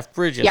Lee, Jeff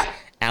Bridges,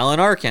 Alan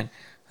Arkin.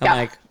 I'm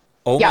like,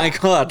 oh my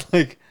god,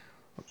 like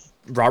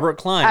Robert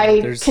Klein.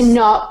 I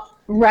cannot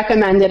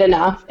recommend it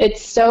enough.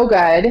 It's so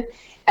good.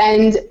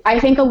 And I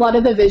think a lot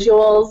of the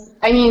visuals,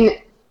 I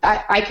mean,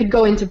 I could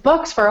go into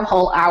books for a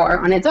whole hour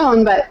on its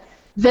own, but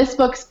this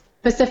book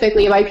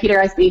specifically by Peter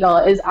S. Beagle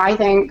is, I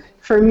think,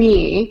 for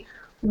me,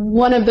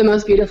 one of the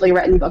most beautifully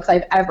written books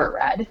I've ever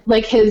read.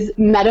 Like his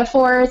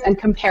metaphors and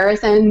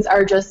comparisons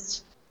are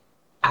just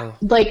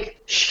like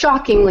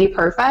shockingly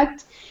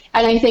perfect.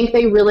 And I think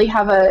they really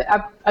have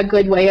a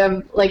good way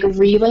of like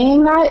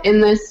relaying that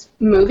in this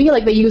movie.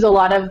 Like they use a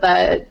lot of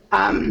the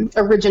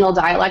original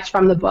dialect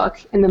from the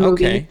book in the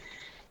movie. Okay.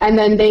 And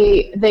then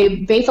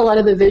they base a lot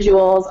of the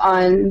visuals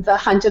on the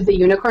Hunt of the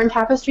Unicorn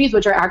tapestries,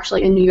 which are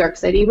actually in New York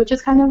City, which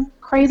is kind of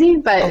crazy.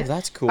 But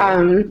that's cool.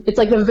 It's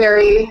like the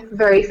very,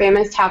 very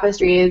famous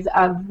tapestries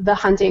of the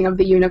hunting of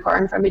the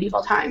unicorn from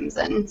medieval times.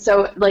 And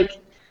so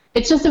like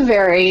it's just a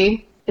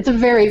very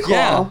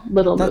cool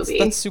little movie.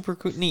 That's super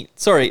cool, neat.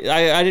 Sorry,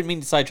 I didn't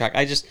mean to sidetrack.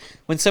 I just,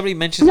 when somebody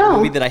mentions a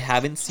movie that I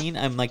haven't seen,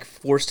 I'm like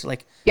forced to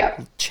like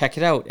check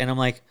it out. And I'm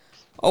like,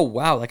 oh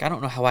wow, like I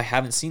don't know how I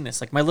haven't seen this.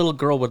 Like my little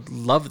girl would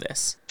love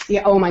this.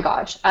 Yeah, oh my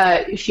gosh.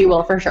 She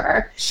will for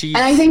sure. And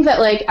I think that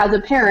like as a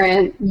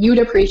parent, you'd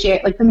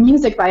appreciate like the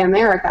music by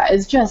America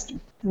is just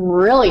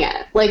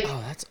brilliant. Like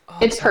that's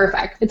awesome. It's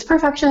perfect. It's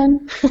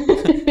perfection.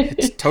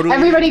 It's totally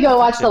everybody go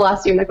watch The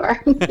Last Unicorn.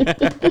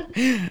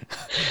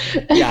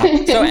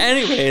 Yeah. So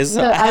anyways,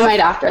 I might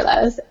after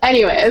this.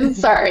 Anyways,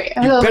 sorry.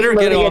 I better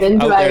get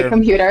into my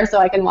computer so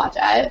I can watch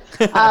it.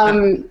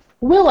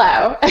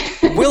 Willow.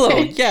 Willow,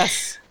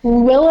 yes.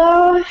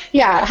 Willow,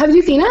 yeah. Have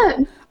you seen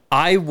it?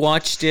 I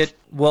watched it.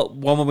 Well,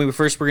 when we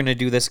first were going to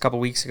do this a couple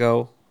weeks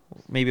ago,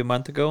 maybe a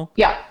month ago.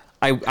 Yeah.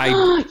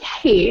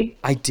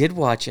 I did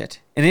watch it,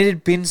 and it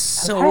had been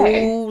so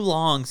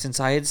long since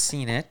I had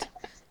seen it.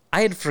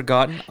 I had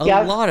forgotten a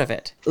lot of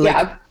it.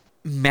 Like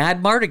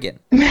Mad Mardigan.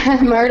 Mad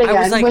Mardigan.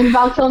 I was like, when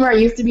Val Kilmer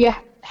used to be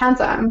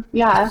handsome.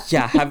 Yeah.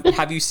 Yeah.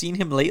 Have you seen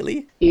him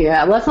lately?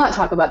 Yeah. Let's not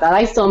talk about that.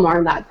 I still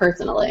mourn that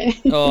personally.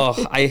 Oh,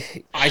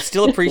 I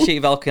still appreciate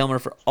Val Kilmer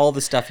for all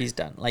the stuff he's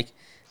done. Like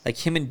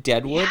him in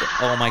Deadwood. Yeah.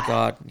 Oh my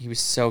god, he was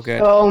so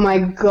good. Oh my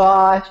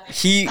gosh.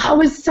 That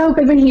was so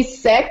good when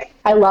he's sick.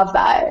 I love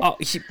that. Oh,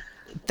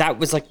 that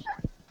was like,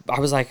 I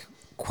was like,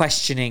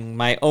 questioning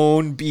my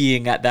own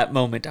being at that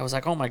moment. I was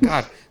like, oh my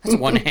God, that's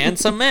one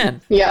handsome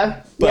man.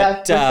 Yeah. But,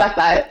 Respect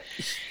that.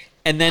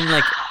 And then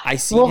like I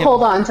see We'll him.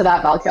 hold on to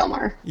that Val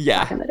Kilmer.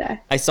 Yeah. Back in the day.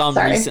 I saw him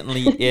Sorry.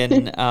 recently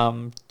in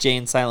Jay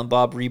and Silent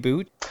Bob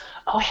reboot.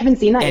 Oh, I haven't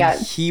seen that And yet.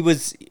 he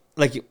was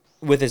like,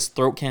 with his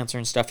throat cancer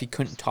and stuff, he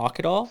couldn't talk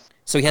at all.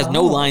 So he has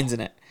no lines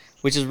in it,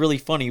 which is really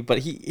funny, but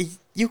he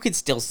you could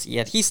still see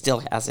it. He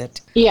still has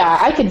it. Yeah,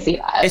 I can see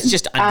that. It's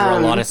just under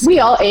a lot of skin. We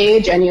all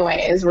age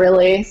anyways,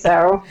 really,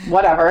 so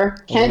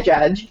whatever. Can't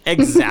judge.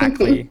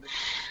 Exactly.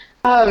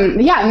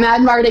 Yeah,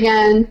 Mad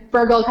Mardigan,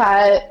 Burgle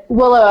Cut,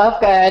 Willow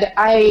Ufgood.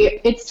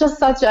 It's just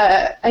such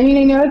a, I mean,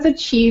 I know it's a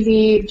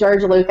cheesy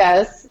George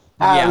Lucas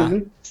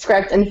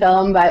script and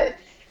film, but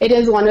it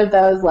is one of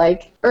those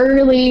like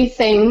early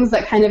things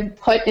that kind of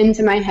put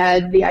into my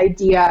head the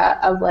idea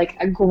of like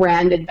a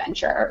grand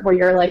adventure where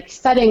you're like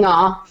setting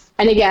off.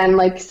 And again,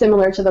 like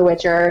similar to The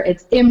Witcher,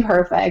 it's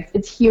imperfect,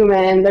 it's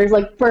human, there's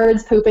like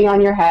birds pooping on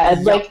your head.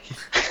 Yep. Like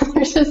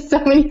there's just so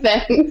many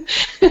things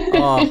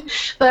that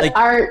like,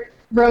 aren't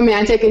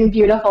romantic and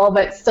beautiful,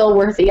 but still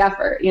worth the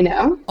effort, you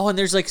know? Oh, and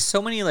there's like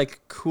so many like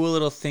cool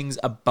little things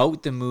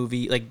about the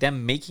movie, like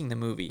them making the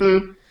movie.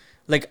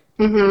 Like,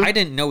 I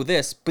didn't know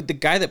this, but the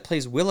guy that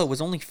plays Willow was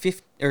only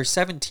 15 or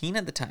 17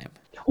 at the time.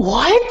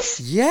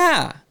 What?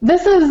 Yeah.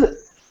 This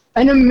is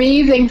an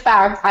amazing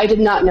fact. I did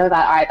not know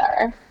that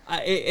either.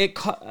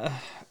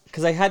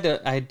 Because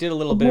I did a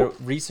little bit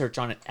of research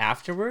on it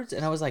afterwards,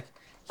 and I was like,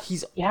 he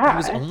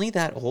was only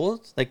that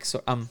old? Like,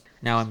 so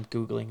now I'm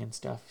Googling and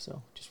stuff,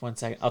 so just 1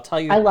 second. I'll tell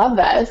you. I love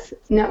this.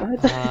 No.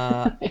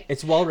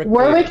 It's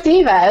Warwick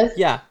Davis.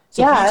 Yeah.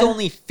 So he's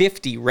only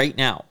 50 right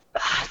now.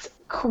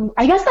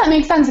 I guess that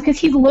makes sense because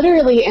he's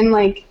literally in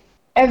like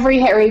every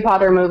Harry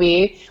Potter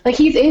movie. Like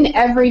he's in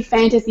every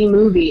fantasy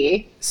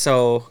movie.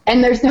 So.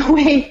 And there's no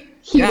way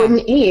he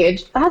wouldn't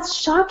age. That's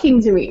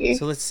shocking to me.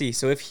 So let's see.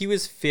 So if he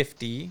was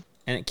 50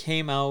 and it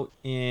came out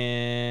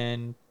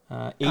in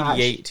 88. Gosh,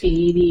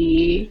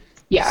 80.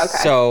 Yeah, okay.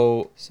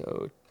 So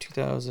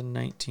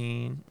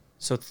 2019.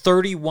 So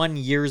 31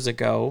 years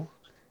ago,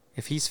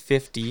 if he's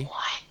 50.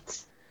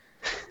 What?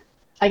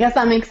 I guess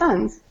that makes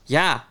sense.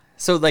 Yeah.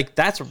 So like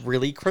that's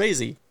really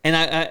crazy. And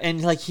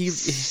and like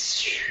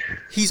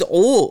he's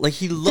old. Like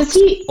he looks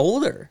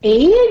older.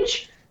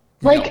 Age?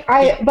 Like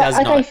no,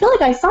 I feel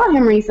like I saw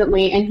him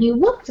recently and he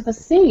looked the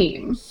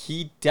same.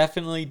 He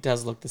definitely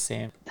does look the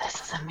same. This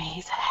is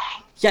amazing.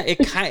 Yeah,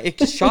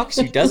 it shocks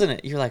you, doesn't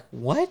it? You're like,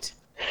 "What?"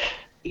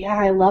 Yeah,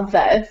 I love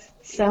this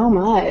so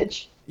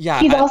much.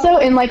 Yeah. He's also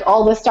in like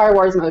all the Star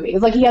Wars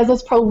movies. Like he has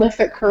this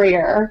prolific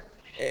career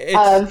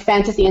of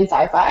fantasy and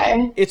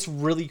sci-fi. It's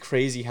really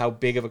crazy how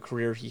big of a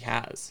career he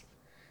has.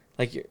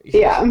 Like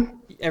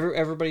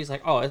everybody's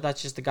like, "Oh,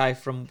 that's just the guy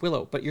from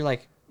Willow." But you're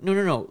like,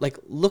 "No. Like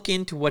look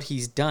into what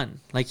he's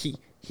done. Like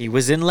he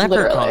was in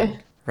Leprechaun, literally.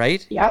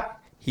 Right? Yep.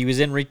 He was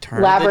in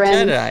Return of the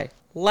Jedi.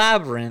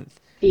 Labyrinth.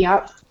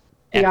 Yep.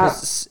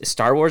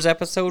 Star Wars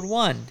Episode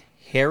 1.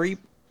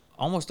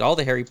 Almost all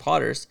the Harry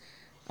Potters.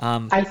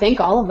 I think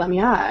all of them,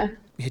 yeah.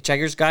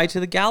 Hitchhiker's Guide to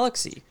the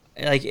Galaxy.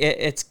 Like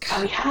it's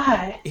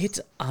it's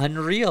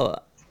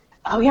unreal.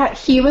 Oh yeah,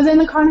 he was in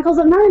the Chronicles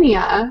of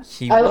Narnia.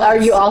 Are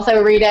you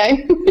also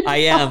reading? I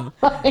am.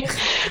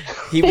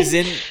 He was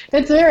in.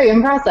 It's very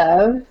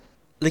impressive.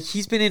 Like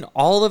he's been in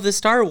all of the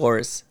Star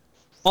Wars,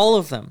 all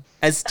of them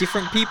as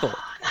different people.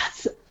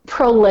 That's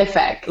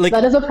prolific. Like,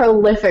 that is a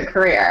prolific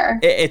career.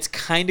 It's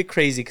kind of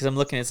crazy because I'm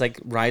looking. It's like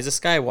Rise of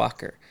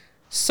Skywalker,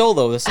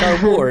 Solo, the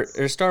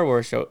Star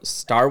Wars show,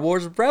 Star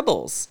Wars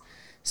Rebels,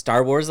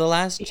 Star Wars: The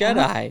Last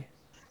Jedi.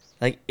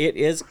 Like it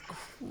is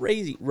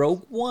crazy.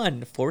 Rogue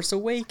One, Force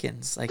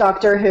Awakens, like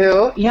Doctor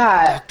Who.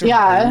 Yeah.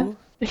 Doctor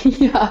Who.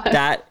 Yeah.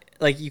 That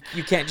like you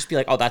can't just be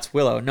like, oh, that's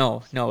Willow.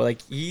 No.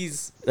 Like he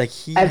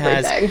Everything.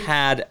 has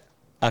had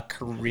a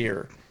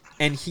career,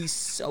 and he's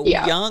so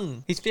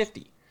young. He's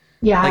 50.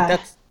 Yeah. Like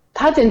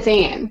that's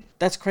insane.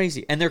 That's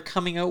crazy. And they're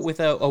coming out with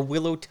a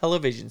Willow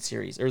television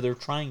series, or they're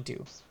trying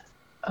to.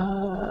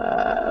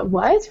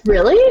 What?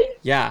 Really?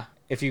 Yeah.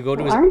 If you go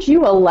to aren't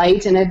you a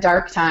light in a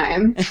dark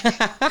time?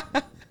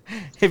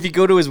 If you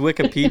go to his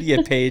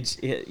Wikipedia page,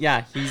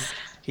 yeah,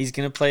 he's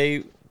gonna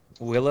play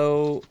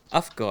Willow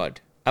Ufgood.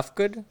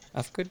 Ufgood?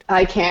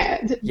 I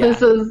can't. Yeah.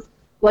 This is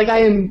like I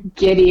am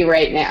giddy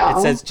right now.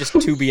 It says just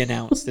to be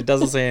announced. It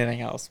doesn't say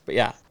anything else. But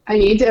yeah. I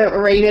need to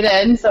rein it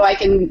in so I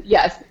can.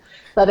 Yes,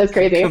 that is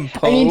crazy.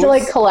 Compose. I need to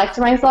like collect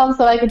myself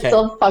so I can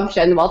still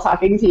function while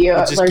talking to you.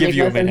 We'll just give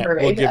you a minute.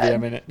 We'll give you a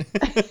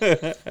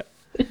minute.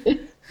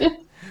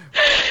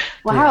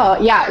 Wow.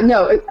 Yeah.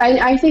 No,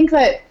 I think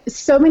that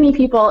so many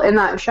people in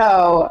that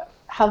show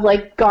have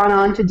like gone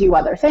on to do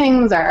other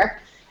things, or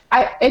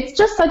it's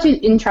just such an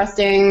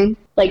interesting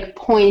like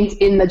point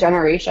in the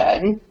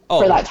generation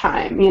for that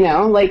time. You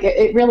know, like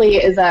it really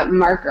is a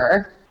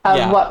marker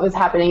of what was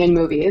happening in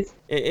movies.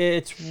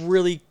 It's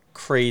really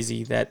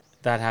crazy that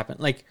happened.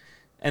 Like,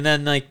 and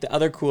then like the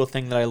other cool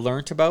thing that I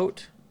learned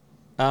about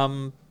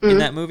in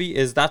that movie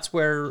is that's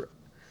where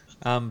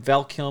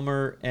Val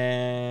Kilmer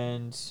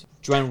and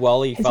Joanne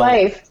Whalley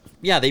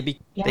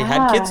they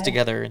had kids Yeah.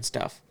 together and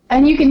stuff.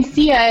 And you can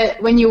see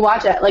it when you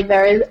watch it. Like,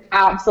 there is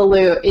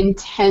absolute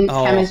intense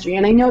Oh, chemistry.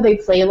 And I know they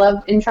play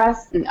love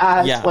interest.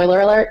 yeah.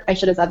 Spoiler alert. I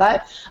should have said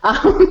that.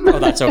 Oh,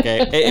 that's okay.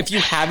 If you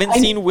haven't I-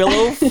 seen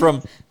Willow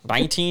from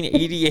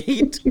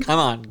 1988, come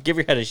on, give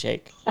your head a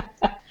shake.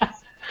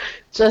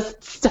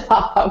 just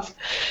stop.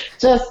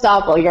 Just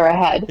stop while you're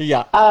ahead.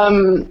 Yeah.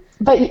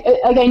 But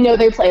like, I know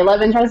they play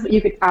love interest, but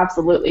you could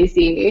absolutely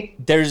see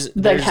There's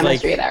the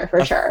chemistry like there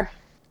for sure.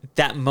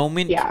 that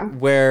moment Yeah.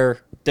 where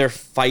they're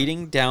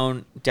fighting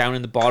down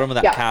in the bottom of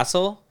that Yeah.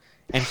 castle,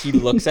 and he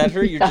looks at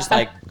her. You're just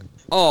like,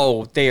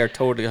 oh, they are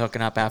totally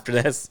hooking up after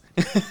this.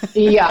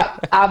 Yeah,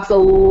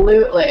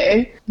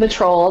 absolutely. The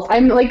trolls.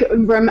 I'm like,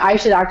 I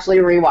should actually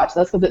rewatch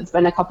this because it's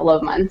been a couple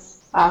of months.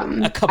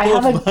 A couple I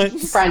have of a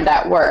months? friend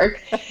at work.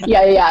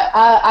 Yeah.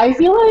 I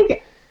feel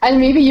like, and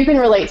maybe you can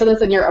relate to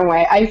this in your own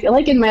way. I feel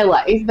like in my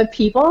life, the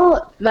people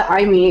that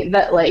I meet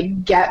that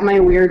like get my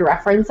weird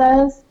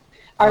references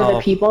are the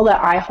Oh. people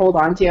that I hold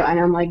on to, and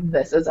I'm like,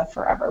 this is a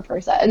forever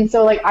person. And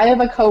so like, I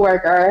have a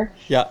coworker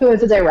Yeah. who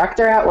is a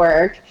director at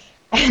work,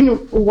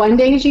 and one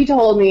day she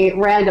told me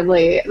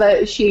randomly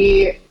that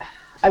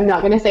I'm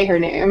not going to say her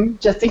name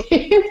just in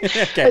case,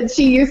 Okay. but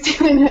she used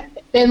to,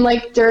 in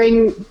like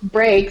during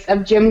breaks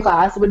of gym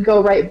class, would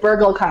go write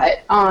burgle cut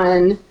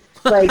on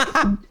like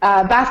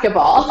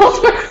basketball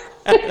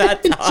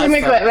That's gym awesome.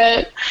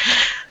 equipment.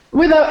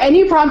 Without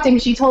any prompting,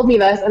 she told me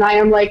this, and I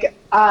am like,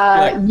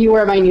 Like, you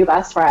are my new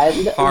best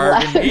friend.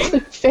 pardon me?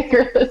 Let's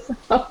figure this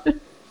out.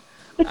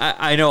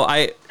 I know.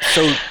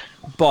 So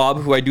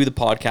Bob, who I do the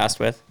podcast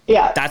with,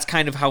 Yeah. that's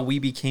kind of how we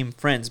became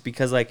friends,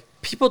 because like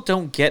people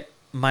don't get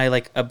my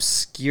like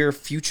obscure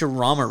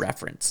Futurama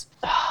reference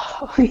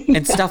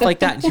and stuff like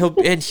that.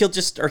 And he'll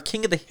just, or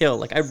King of the Hill.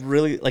 Like I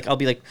really like, I'll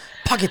be like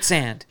pocket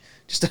sand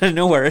just out of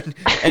nowhere,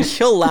 and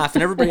he'll laugh,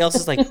 and everybody else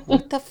is like,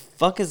 what the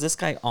fuck is this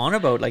guy on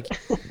about? Like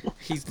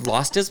he's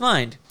lost his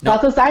mind. No,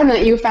 That's a sign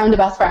that you found a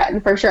best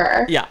friend for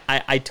sure. yeah,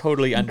 I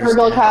totally understand.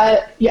 Burgle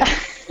cut. Yeah.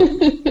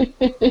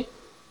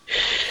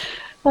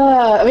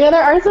 Yeah,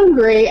 there are some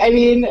great, I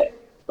mean,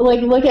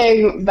 like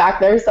looking back,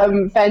 there's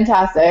some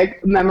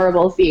fantastic,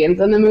 memorable scenes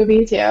in the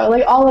movie too.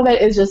 Like all of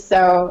it is just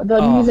the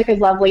music is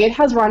lovely. It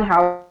has Ron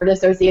Howard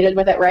associated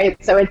with it, right?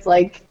 So it's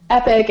like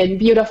epic and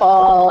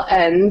beautiful,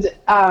 and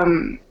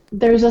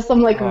there's just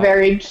some like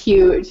very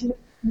cute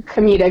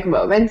comedic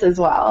moments as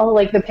well,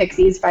 like the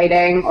Pixies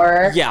fighting,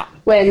 or Yeah.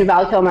 when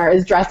Val Kilmer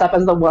is dressed up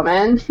as the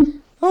woman.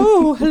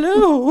 Oh,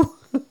 hello.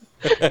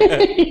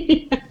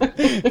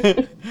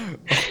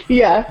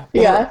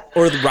 Yeah.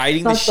 Or the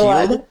riding the That's the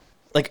one. shield.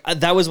 Like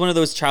that was one of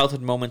those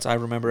childhood moments I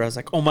remember. I was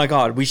like, oh my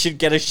god, we should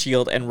get a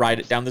shield and ride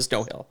it down the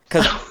snow hill.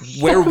 Because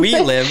where we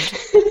lived,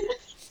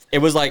 it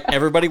was like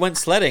everybody went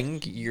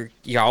sledding. You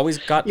always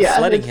got the Yeah,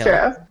 sledding it's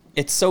hill. true.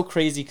 It's so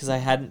crazy because I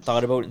hadn't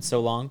thought about it in so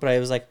long, but I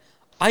was like,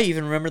 I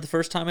even remember the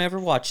first time I ever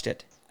watched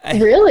it.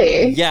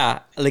 Really? Yeah,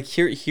 like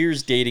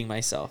here's dating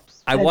myself.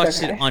 I That's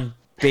watched okay. it on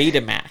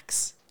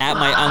Betamax at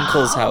my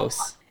uncle's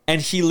house,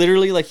 and he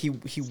literally like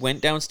he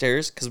went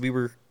downstairs because we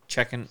were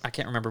checking. I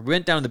can't remember. We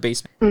went down in the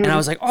basement, and I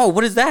was like, "Oh,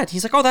 what is that?"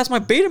 He's like, "Oh, that's my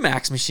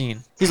Betamax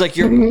machine." He's like,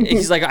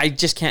 He's like, "I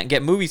just can't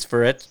get movies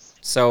for it,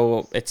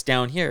 so it's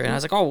down here." And I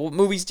was like, "Oh, what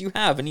movies do you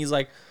have?" And he's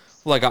like,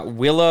 "Well, I got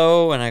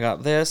Willow, and I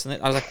got this,"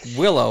 and I was like,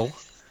 "Willow."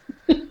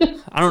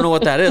 I don't know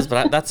what that is,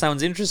 but that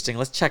sounds interesting.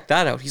 Let's check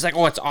that out. He's like,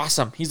 "Oh, it's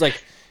awesome." He's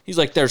like,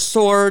 "There's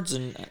swords,"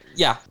 and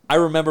yeah, I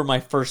remember my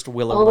first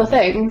Willow. All the moment.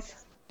 things.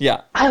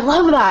 Yeah. I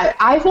love that.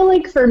 I feel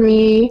like for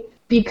me,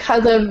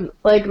 because of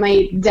like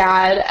my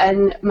dad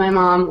and my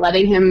mom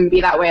letting him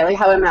be that way, like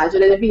how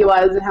imaginative he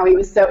was and how he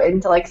was so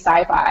into like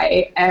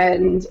sci-fi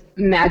and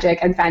magic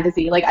and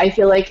fantasy, like I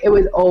feel like it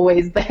was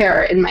always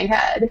there in my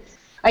head.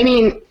 I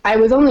mean, I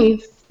was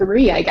only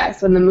 3, I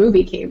guess, when the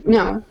movie came.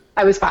 No,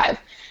 I was 5.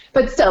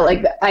 But still,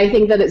 like, I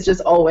think that it's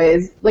just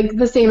always, like,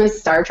 the same as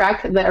Star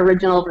Trek, the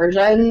original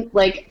version.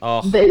 Like,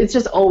 it's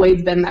just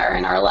always been there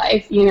in our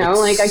life, you know? It's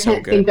like, I so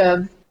can't good. think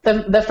of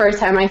the first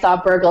time I saw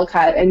Burgle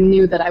Cut and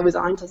knew that I was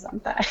onto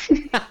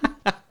something.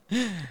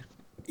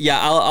 Yeah,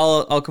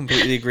 I'll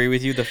completely agree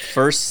with you. The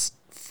first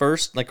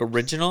like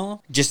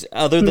original, just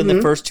other than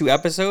the first 2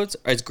 episodes,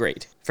 is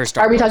great for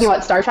Star Are we Wars. talking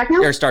about Star Trek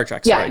now? Or Star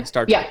Trek? Yeah. Sorry,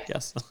 Star Trek. Yeah.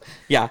 Yes.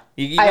 Yeah,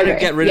 you I gotta agree.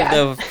 get rid Yeah.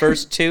 of the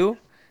first 2,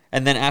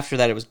 and then after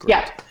that it was great.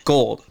 Yeah.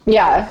 Gold.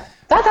 Yeah.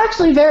 That's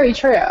actually very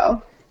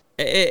true.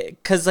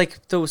 Because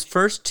like those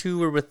first 2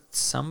 were with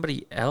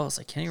somebody else.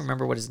 I can't even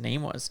remember what his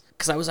name was.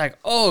 Because I was like,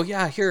 oh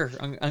yeah, here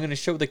I'm gonna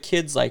show the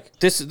kids like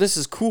this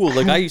is cool.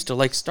 Like I used to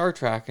like Star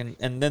Trek, and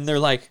then they're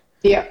like,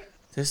 Yeah.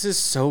 this is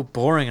so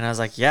boring, and I was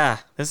like, yeah,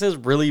 this is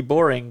really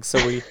boring. So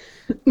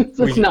This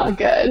is not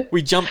good.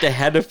 we jumped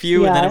ahead a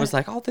few, and then Yeah. it was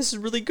like, oh, this is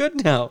really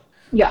good now.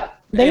 Yeah.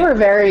 They were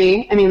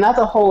very, I mean, that's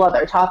a whole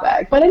other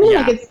topic. But I mean,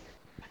 Yeah. like,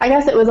 I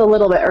guess it was a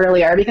little bit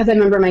earlier because I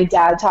remember my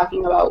dad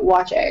talking about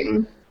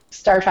watching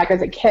Star Trek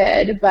as a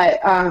kid, but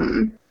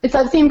it's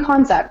that same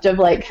concept of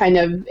like kind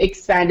of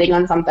expanding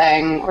on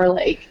something, or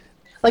like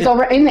Like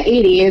over in the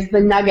 80s, the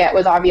Nugget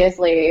was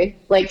obviously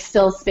like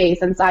still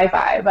space and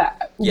sci-fi,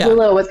 but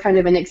Willow was kind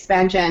of an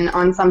expansion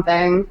on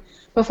something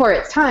before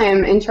its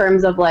time in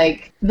terms of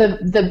like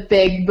the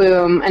big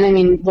boom. And I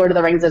mean, Lord of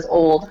the Rings is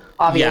old,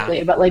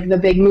 obviously, but like the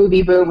big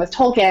movie boom with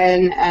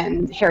Tolkien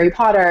and Harry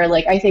Potter.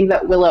 Like I think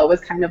that Willow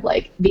was kind of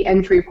like the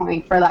entry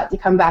point for that to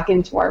come back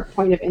into our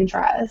point of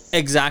interest.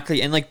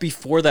 Exactly. And like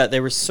before that,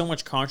 there was so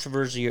much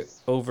controversy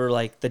over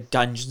like the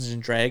Dungeons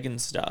and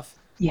Dragons stuff.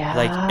 Yeah,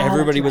 like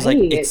everybody was right.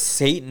 like, it's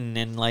Satan,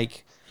 and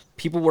like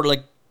people were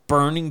like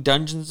burning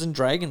Dungeons and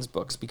Dragons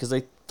books because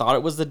they thought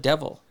it was the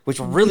devil, which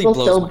really people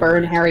blows still my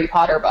burn mind. Harry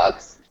Potter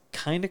books.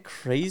 Kind of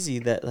crazy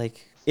that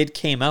like it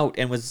came out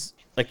and was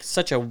like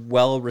such a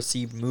well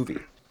received movie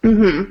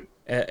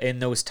in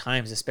those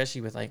times,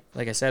 especially with like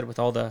I said, with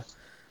all the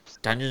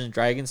Dungeons and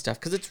Dragons stuff,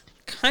 because it's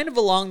kind of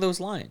along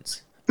those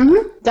lines.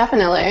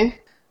 Definitely.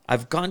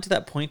 I've gotten to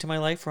that point in my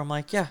life where I'm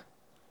like, yeah,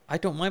 I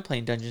don't mind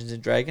playing Dungeons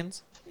and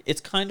Dragons. It's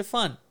kind of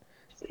fun.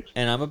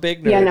 And I'm a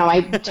big nerd. Yeah, no,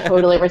 I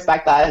totally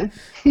respect that.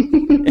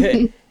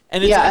 And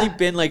it's only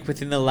been like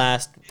within the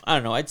last, I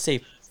don't know, I'd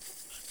say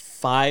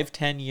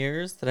 5-10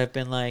 years that I've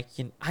been like,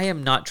 I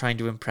am not trying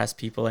to impress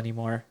people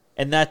anymore.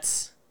 And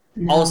that's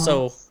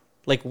also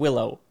like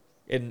Willow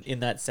in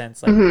that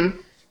sense. Like,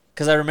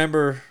 because I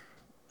remember,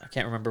 I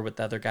can't remember what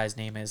the other guy's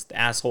name is, the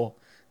asshole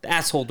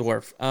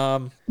dwarf.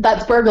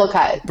 That's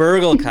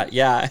Burglecut,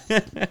 yeah.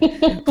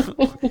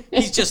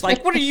 He's just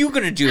like, what are you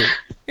gonna do?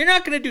 You're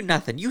not gonna do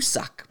nothing. You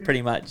suck,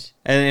 pretty much.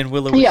 And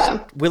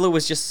Willow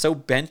was just so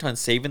bent on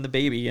saving the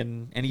baby,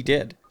 and he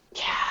did.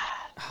 Yeah,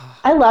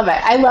 I love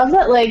it. I love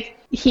that. Like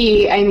I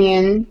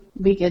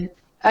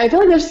feel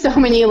like there's so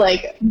many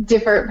like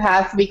different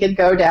paths we could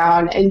go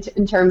down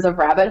in terms of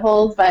rabbit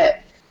holes,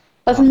 but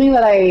that's something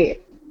that I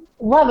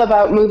love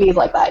about movies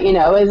like that,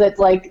 is it's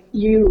like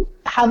you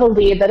have a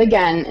lead that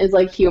again is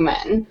like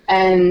human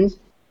and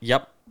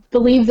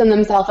believes in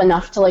themselves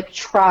enough to like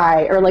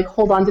try or like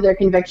hold on to their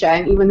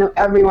conviction even though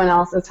everyone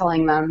else is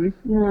telling them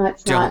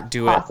it's not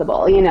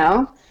possible.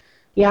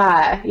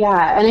 Yeah.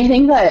 And I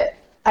think that,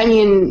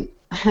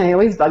 I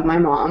always bug my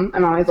mom.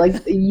 I'm always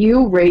like,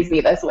 you raised me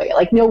this way.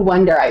 Like, no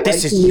wonder I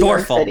went to New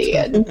York City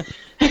and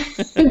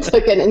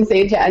took an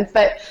insane chance.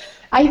 But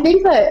I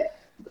think that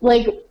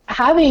like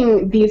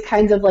having these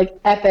kinds of like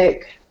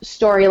epic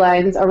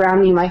storylines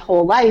around me my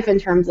whole life in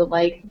terms of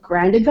like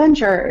grand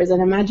adventures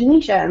and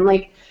imagination,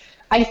 like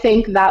I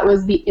think that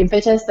was the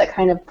impetus that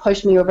kind of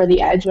pushed me over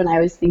the edge when I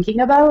was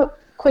thinking about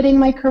quitting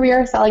my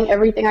career, selling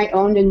everything I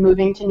owned and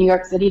moving to New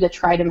York City to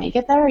try to make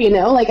it there,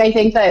 like I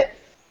think that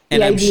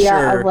the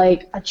idea of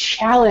like a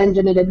challenge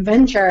and an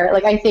adventure,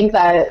 like I think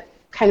that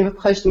kind of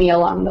pushed me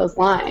along those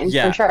lines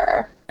for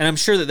sure. And I'm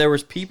sure that there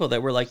was people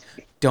that were like,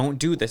 don't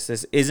do this.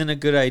 This isn't a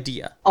good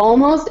idea.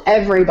 Almost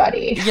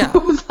everybody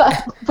was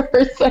that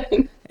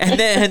person. And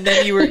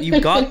then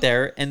you got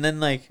there, and then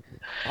like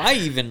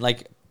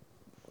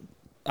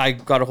I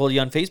got a hold of you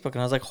on Facebook,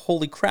 and I was like,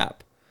 holy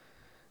crap.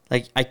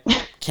 Like, I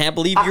can't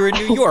believe you're in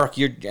New York.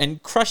 You're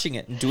crushing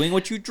it and doing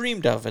what you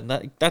dreamed of,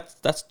 and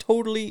that's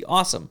totally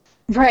awesome.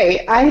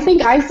 Right. I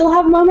think I still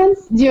have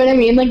moments. Do you know what I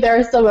mean? Like, there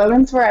are still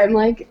moments where I'm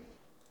like,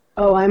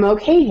 oh, I'm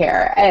okay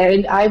here,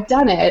 and I've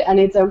done it, and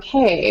it's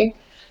okay.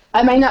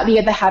 I might not be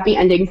at the happy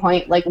ending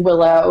point like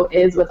Willow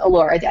is with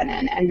Elora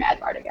Danan and Mad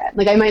Mardigan.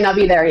 Like, I might not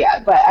be there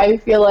yet, but I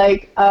feel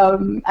like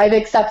I've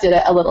accepted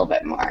it a little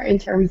bit more in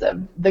terms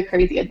of the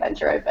crazy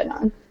adventure I've been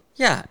on.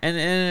 Yeah,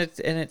 and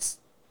it's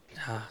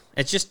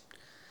just,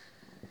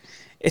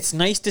 it's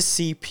nice to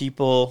see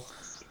people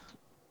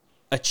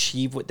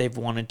achieve what they've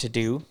wanted to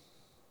do.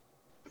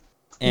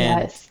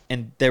 And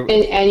they're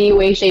in any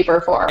way, shape, or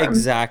form.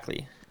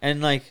 Exactly.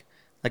 And like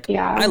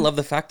I love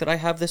the fact that I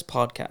have this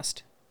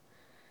podcast.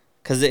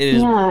 Because it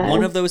is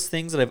one of those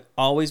things that I've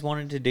always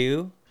wanted to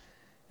do.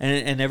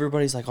 And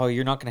everybody's like, oh,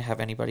 you're not going to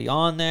have anybody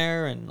on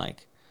there. And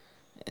like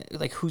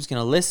who's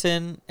going to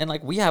listen? And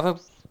like we have a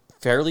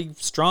fairly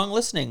strong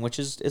listening, which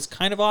is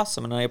kind of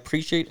awesome. And I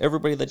appreciate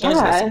everybody that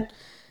does listen.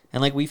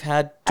 And like we've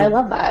had I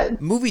love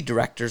that. movie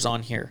directors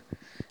on here.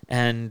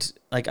 And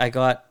like I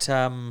got,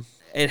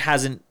 it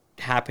hasn't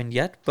happened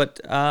yet, but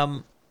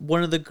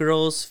one of the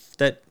girls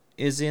that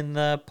is in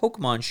the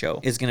Pokemon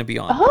show is going to be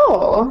on.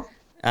 Oh.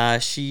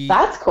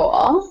 That's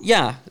cool.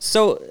 Yeah.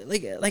 So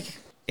like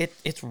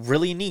it's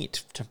really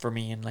neat for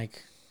me, and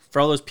like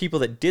for all those people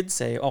that did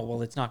say, oh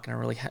well, it's not gonna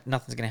really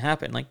nothing's gonna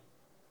happen. Like,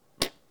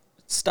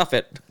 stuff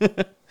it.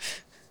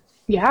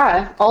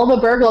 Yeah, all the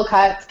burgle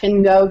cuts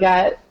can go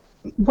get.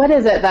 What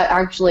is it that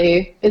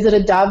actually is it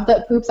a dove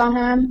that poops on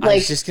him? I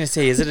was just gonna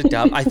say, is it a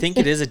dove? I think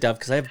it is a dove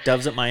because I have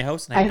doves at my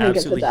house and I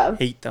absolutely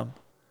hate them.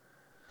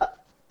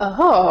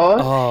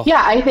 Oh.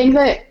 Yeah, I think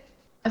that.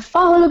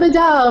 Follow the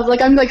dove. Like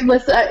I'm like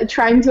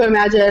trying to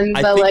imagine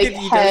the like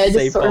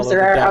head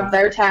sorcerer of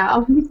their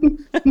town.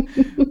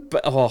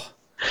 But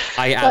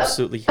I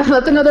absolutely.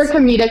 That's another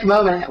comedic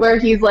moment where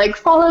he's like,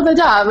 follow the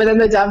dove, and then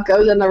the dove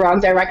goes in the wrong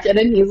direction,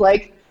 and he's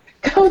like,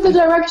 go the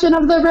direction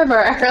of the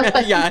river.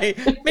 Like, yeah,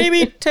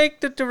 maybe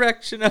take the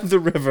direction of the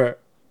river.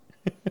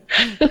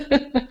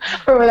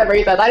 or whatever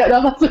he says. I don't know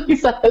if that's what he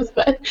says,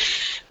 but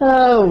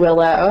oh,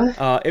 Willow.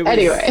 It was,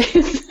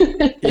 Anyways.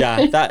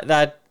 yeah,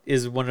 that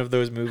is one of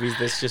those movies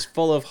that's just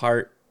full of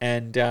heart,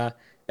 and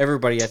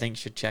everybody I think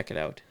should check it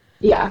out.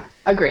 Yeah,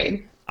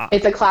 agreed.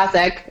 It's a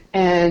classic,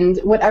 and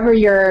whatever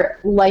your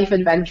life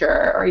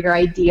adventure or your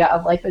idea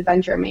of life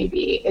adventure may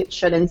be, it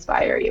should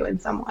inspire you in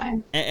some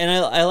way. And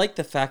I like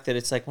the fact that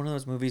it's like one of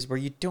those movies where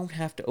you don't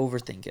have to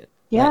overthink it.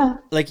 Yeah.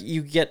 Like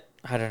you get,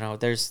 I don't know,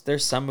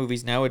 there's some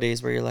movies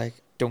nowadays where you're like,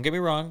 don't get me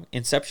wrong,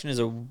 Inception is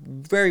a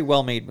very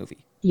well-made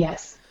movie.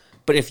 Yes.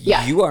 But if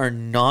you are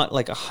not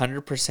like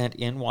 100%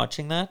 in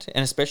watching that,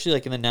 and especially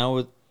like in the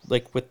now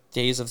with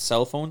days of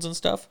cell phones and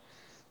stuff,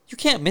 you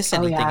can't miss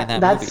anything in that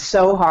movie. That's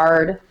so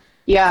hard.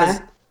 Yeah.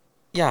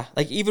 Yeah,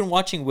 like even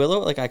watching Willow,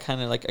 like I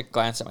kind of like I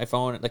glance at my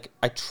phone, like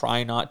I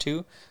try not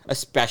to,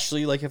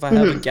 especially like if I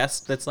have a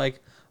guest that's like,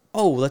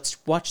 "Oh, let's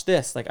watch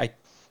this." Like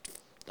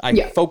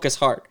I focus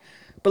hard.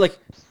 But like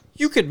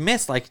you could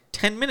miss like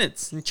 10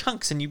 minutes in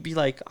chunks and you'd be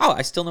like, "Oh,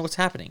 I still know what's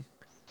happening.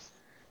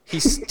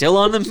 He's still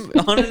on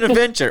an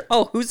adventure.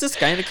 Oh, who's this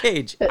guy in a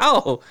cage?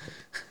 Oh."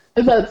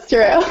 That's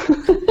true.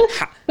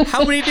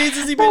 How many days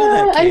has he been in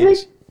that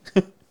cage?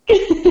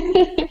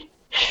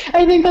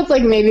 I think that's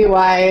like maybe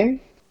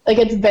why, like,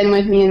 it's been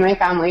with me and my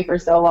family for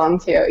so long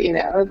too, you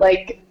know,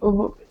 like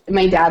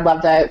my dad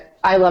loved it.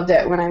 I loved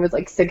it when I was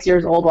like 6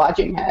 years old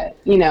watching it,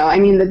 you know. I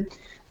mean,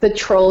 the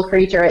troll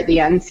creature at the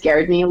end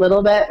scared me a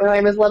little bit when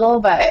I was little,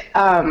 but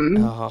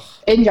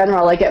in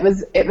general, like it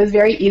was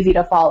very easy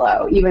to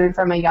follow even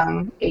from a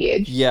young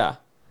age. Yeah.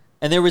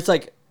 And there was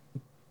like,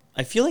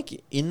 I feel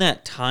like in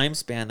that time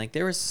span, like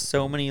there was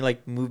so many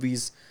like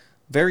movies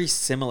very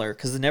similar,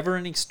 because the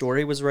Neverending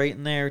Story was right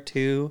in there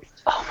too.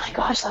 Oh my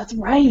gosh, that's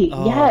right.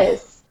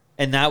 Yes.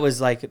 And that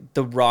was like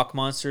the rock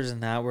monsters,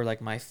 and that were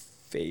like my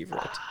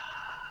favorite.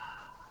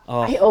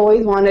 I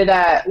always wanted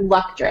a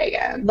luck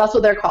dragon. That's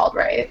what they're called,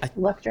 right?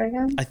 Luck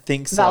dragon? I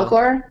think so.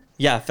 Falcor?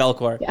 Yeah,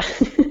 Falcor.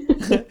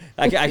 Yeah.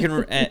 I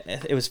can.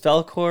 It was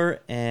Falcor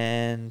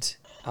and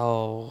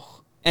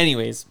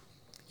anyways.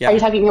 Yeah. Are you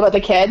talking about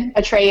the kid,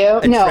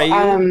 Atreyu?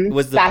 No,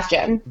 was the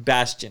Bastion.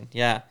 Bastion,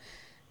 yeah.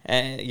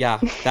 Yeah,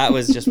 that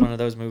was just one of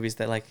those movies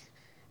that like,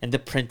 and the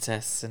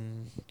princess,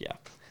 and yeah,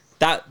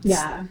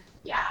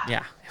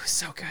 it was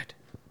so good.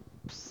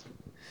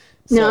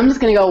 No, I'm just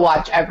gonna go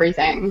watch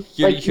everything.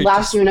 You're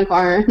Last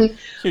Unicorn, like,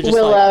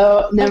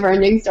 Willow,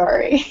 Neverending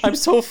Story. I'm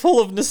so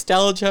full of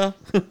nostalgia.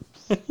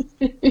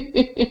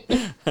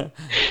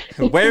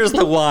 Where's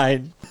the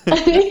wine?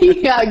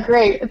 Yeah,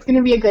 great. It's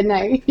gonna be a good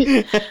night.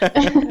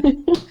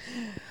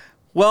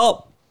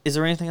 Well, is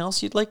there anything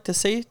else you'd like to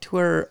say to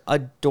our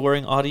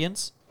adoring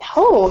audience?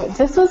 Oh,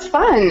 this was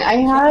fun. I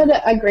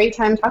had a great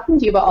time talking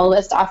to you about all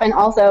this stuff. And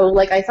also,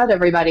 like I said,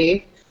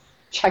 everybody,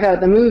 check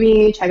out the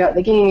movie, check out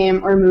the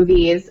game, or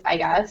movies, I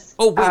guess.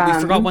 Oh, wait, we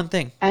forgot one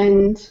thing.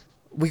 And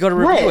we got to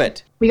review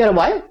it. We got to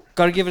what?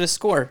 Got to give it a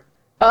score.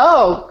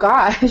 Oh,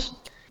 gosh.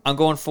 I'm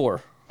going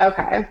 4.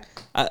 Okay.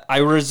 I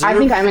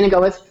think I'm going to go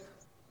with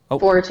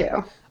 4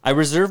 too. I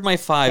reserve my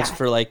 5s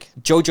for like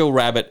Jojo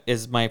Rabbit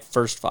is my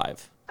first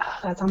 5. Oh,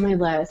 that's on my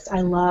list.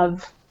 I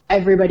love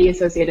everybody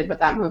associated with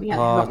that movie. I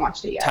haven't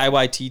watched it yet. Tai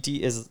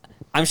Waititi is...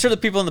 I'm sure the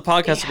people in the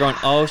podcast are going,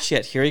 oh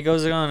shit, here he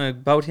goes on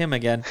about him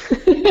again.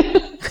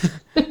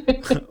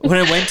 When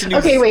I went to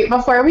Okay, wait,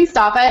 before we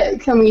stop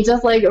it, can we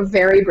just like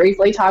very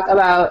briefly talk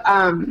about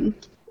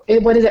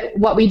what is it,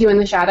 What We Do in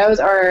the Shadows?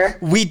 Or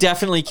we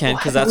definitely can,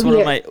 because that's one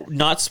of my...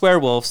 Not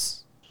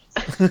swearwolves.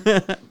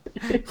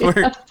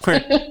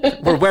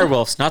 we're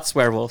werewolves, not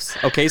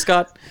swearwolves. Okay,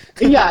 Scott?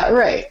 Yeah,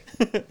 right.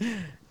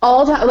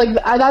 All time, like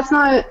that's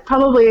not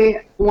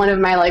probably one of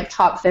my like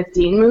top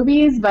 15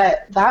 movies,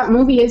 but that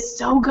movie is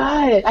so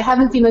good. I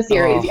haven't seen the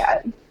series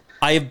yet.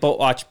 I have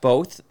watched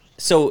both.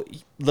 So,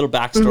 little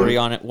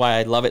backstory on it, why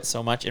I love it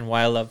so much and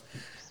why I love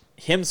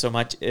him so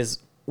much is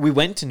we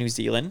went to New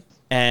Zealand,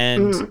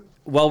 and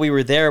while we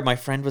were there, my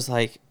friend was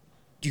like,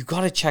 "You got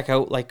to check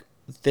out like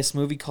this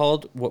movie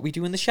called What We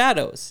Do in the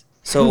Shadows."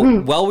 So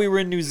while we were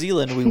in New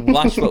Zealand, we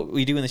watched What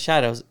We Do in the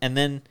Shadows, and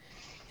then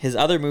his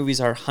other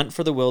movies are Hunt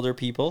for the Wilder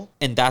People,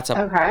 and that's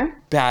a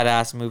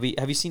badass movie.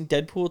 Have you seen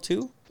Deadpool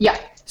 2? Yeah.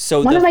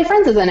 So one of my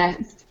friends is in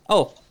it.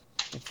 Oh,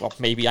 well,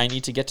 maybe I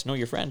need to get to know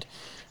your friend.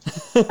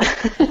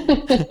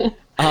 The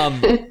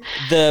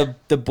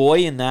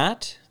boy in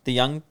that, the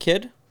young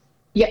kid.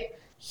 Yeah.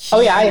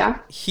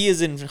 He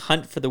is in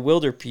Hunt for the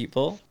Wilder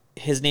People.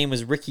 His name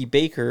is Ricky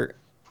Baker,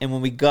 and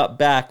when we got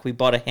back, we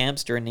bought a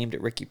hamster and named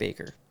it Ricky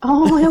Baker.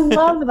 Oh, I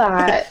love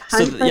that.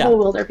 Hunt for the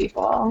Wilder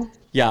People.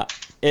 Yeah,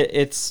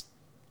 it's.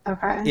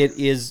 Okay.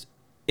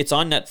 It's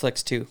on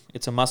Netflix too.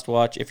 It's a must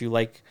watch if you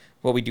like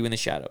What We Do in the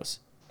Shadows.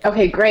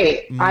 Okay,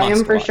 great. I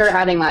am for sure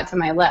adding that to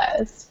my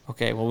list.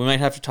 Okay, well we might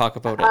have to talk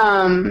about it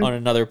on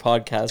another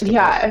podcast.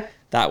 Yeah.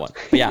 That one.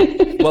 But yeah,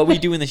 What We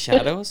Do in the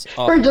Shadows.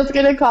 We're just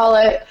going to call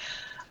it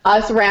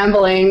us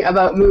rambling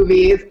about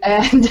movies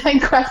and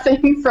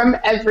digressing from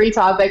every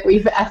topic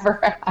we've ever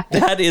had.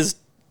 That is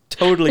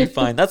totally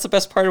fine. That's the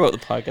best part about the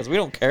podcast. We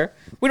don't care.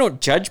 We don't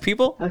judge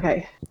people.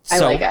 Okay. I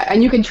like it.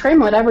 And you can trim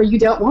whatever you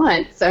don't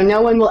want, so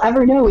no one will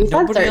ever know we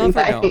said certain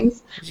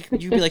things.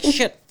 You'd be like,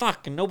 shit,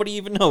 fuck, and nobody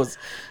even knows.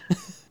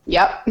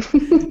 Yep.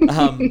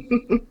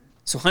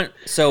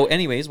 So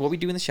anyways, what we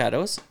do in the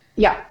shadows?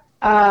 Yeah.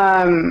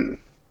 I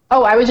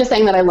was just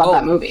saying that I love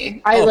that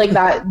movie. I like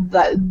that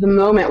the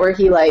moment where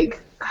he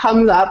like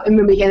comes up in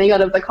the beginning out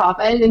of the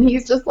coffin and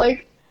he's just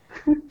like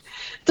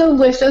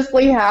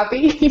deliciously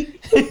happy.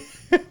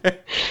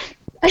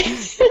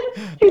 It's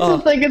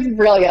just like, it's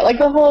brilliant. Like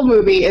the whole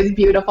movie is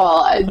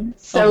beautiful and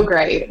so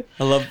great.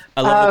 I love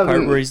the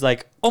part where he's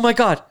like, oh my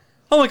god,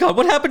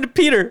 what happened to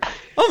Peter?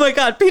 Oh my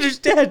god, Peter's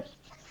dead.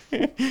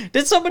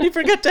 Did somebody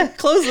forget to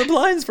close the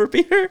blinds for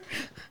Peter?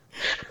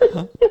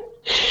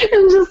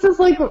 It's just this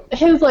like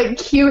his like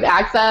cute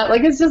accent.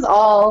 Like it's just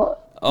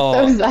all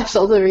so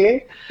special to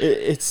me.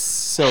 It's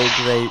so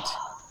great.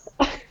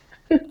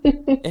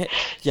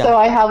 So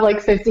I have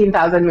like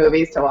 15,000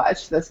 movies to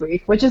watch this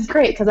week, which is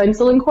great because I'm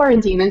still in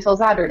quarantine until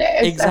Saturday.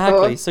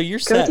 Exactly. So you're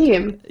set.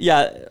 Team.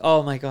 Yeah.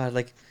 Oh my god.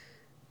 Like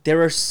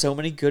there are so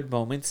many good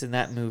moments in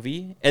that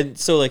movie, and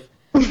so like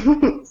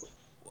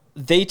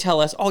they tell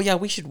us, oh yeah,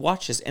 we should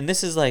watch this, and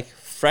this is like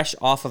fresh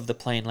off of the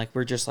plane. Like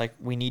we're just like,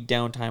 we need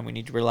downtime. We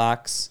need to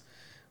relax.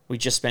 We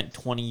just spent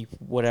 20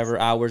 whatever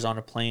hours on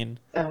a plane.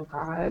 Oh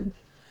god.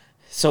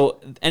 So,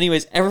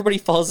 anyways, everybody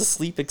falls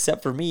asleep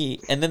except for me,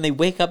 and then they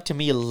wake up to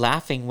me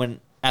laughing when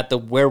at the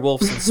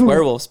werewolves and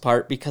swearwolves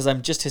part because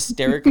I'm just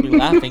hysterically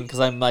laughing because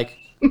I'm like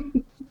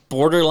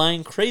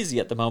borderline crazy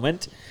at the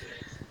moment.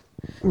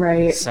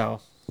 Right.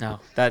 So, no,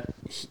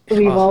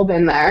 we've all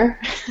been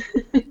there.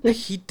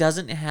 He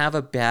doesn't have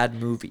a bad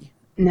movie.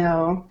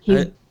 No,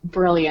 he's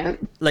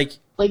brilliant. Like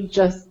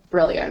just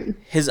brilliant.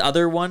 His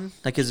other one,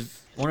 like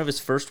one of his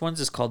first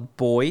ones is called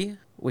Boy,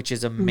 which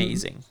is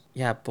amazing. Mm.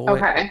 Yeah, Boy.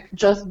 Okay,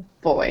 just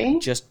Boy.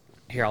 Just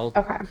here. I'll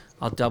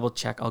double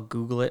check. I'll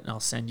Google it and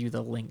I'll send you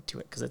the link to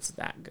it because it's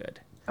that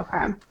good.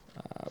 Okay.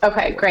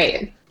 Okay,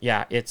 great.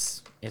 Yeah,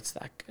 it's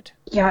that good.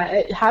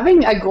 Yeah,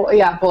 having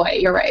Boy.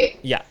 You're right.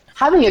 Yeah,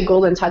 having a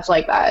golden touch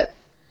like that,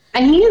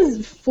 and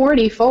he's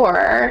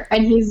 44,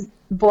 and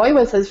Boy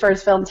was his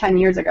first film 10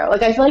 years ago.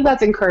 Like I feel like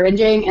that's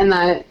encouraging in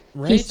that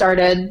he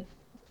started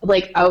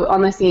like out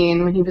on the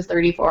scene when he was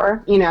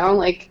 34, you know,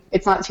 like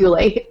it's not too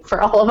late for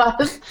all of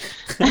us.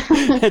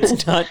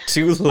 It's not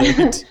too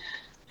late.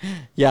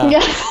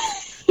 Yeah.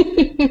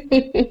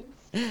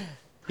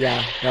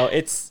 Yeah. No,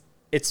 it's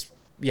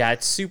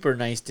super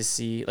nice to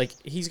see. Like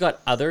he's got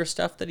other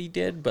stuff that he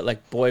did, but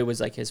like Boy was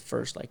like his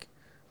first like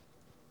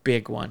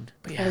big one.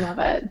 But yeah. I love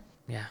it.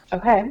 Yeah.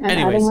 Okay. I'm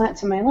adding that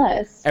to my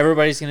list.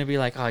 Everybody's going to be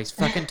like, oh, he's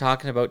fucking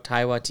talking about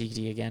Taika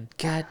Waititi again.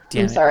 God damn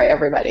it. I'm sorry,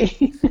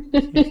 everybody.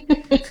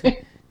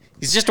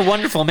 He's just a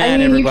wonderful man,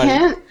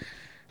 everybody.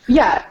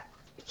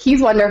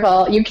 He's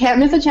wonderful. You can't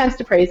miss a chance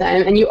to praise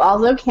him, and you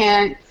also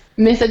can't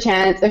miss a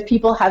chance, if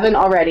people haven't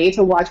already,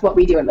 to watch What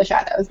We Do in the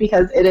Shadows,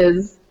 because it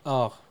is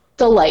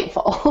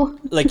delightful.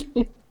 Like,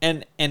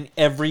 and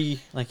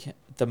every, like,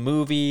 the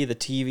movie, the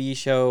TV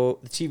show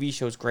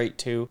is great,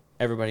 too.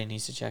 Everybody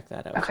needs to check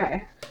that out.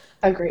 Okay.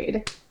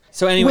 Agreed.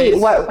 So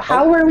anyways. Wait,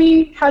 how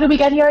did we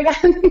get here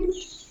again?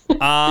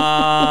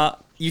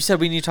 You said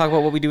we need to talk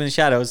about What We Do in the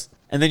Shadows.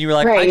 And then you were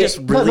like, right. I just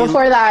really... But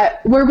before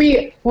that, were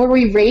we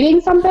rating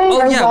something?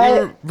 Oh, or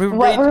yeah.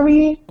 What were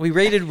we? We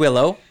rated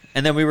Willow,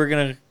 and then we were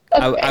going to...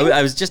 Okay.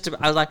 I was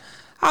like,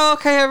 oh,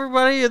 okay,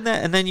 everybody. And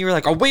then you were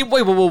like, oh, wait,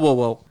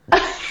 whoa.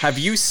 Have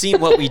you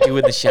seen What We Do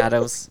in the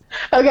Shadows?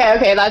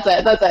 Okay, that's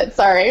it.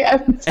 Sorry,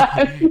 I'm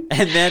done.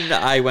 And then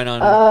I went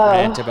on a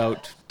rant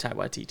about Taika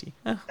Waititi.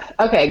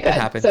 Okay, good. It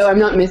happens. So I'm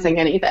not missing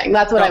anything.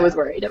 That's what I was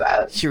worried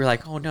about. You were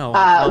like, oh, no.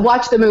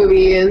 Watch the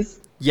movies.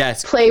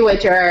 Yes. Play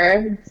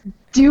Witcher.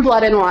 Do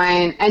Blood and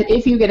Wine. And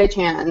if you get a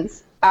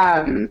chance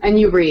and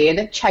you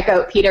read, check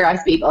out Peter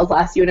S. Beagle's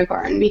Last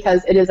Unicorn,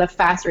 because it is a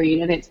fast read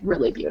and it's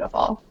really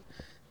beautiful.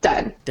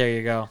 Done. There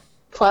you go.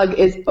 Plug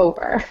is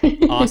over.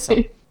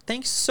 Awesome.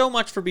 Thanks so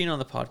much for being on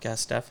the podcast,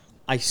 Steph.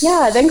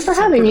 Thanks for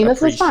having me.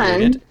 This was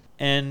fun. It.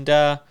 And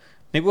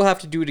maybe we'll have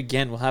to do it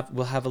again. We'll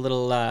have a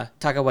little Taika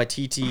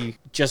Waititi,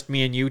 just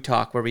me and you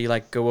talk, where we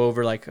like go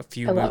over like a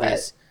few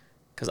movies.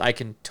 Because I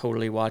can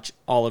totally watch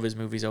all of his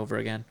movies over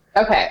again.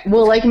 Okay,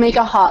 we'll like make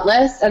a hot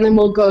list, and then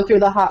we'll go through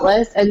the hot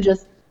list and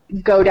just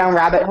go down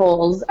rabbit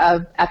holes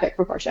of epic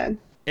proportion.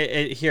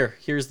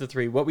 Here's the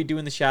three: What We Do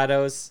in the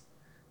Shadows,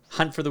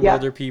 Hunt for the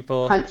Wilder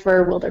People, and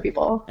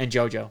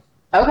JoJo.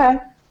 Okay,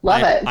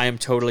 love it. I am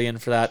totally in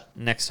for that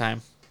next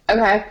time.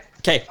 Okay.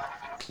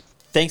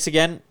 Thanks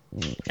again,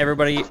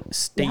 everybody.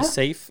 Stay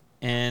safe,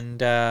 and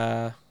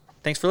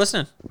thanks for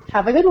listening.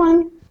 Have a good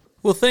one.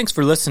 Well, thanks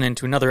for listening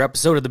to another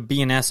episode of the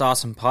BNS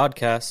Awesome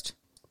Podcast.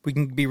 We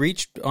can be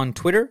reached on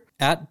Twitter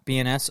at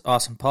BNS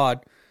Awesome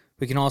Pod.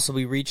 We can also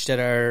be reached at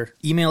our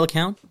email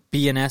account,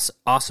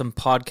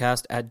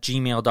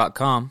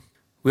 bnsawesomepodcast@gmail.com.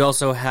 We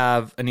also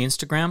have an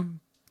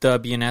Instagram, the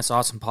BNS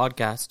Awesome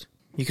Podcast.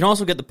 You can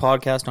also get the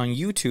podcast on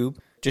YouTube.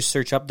 Just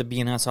search up the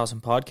BNS Awesome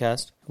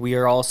Podcast. We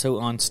are also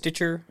on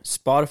Stitcher,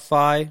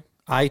 Spotify,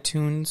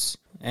 iTunes,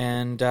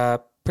 and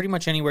pretty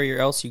much anywhere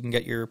else you can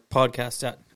get your podcast at.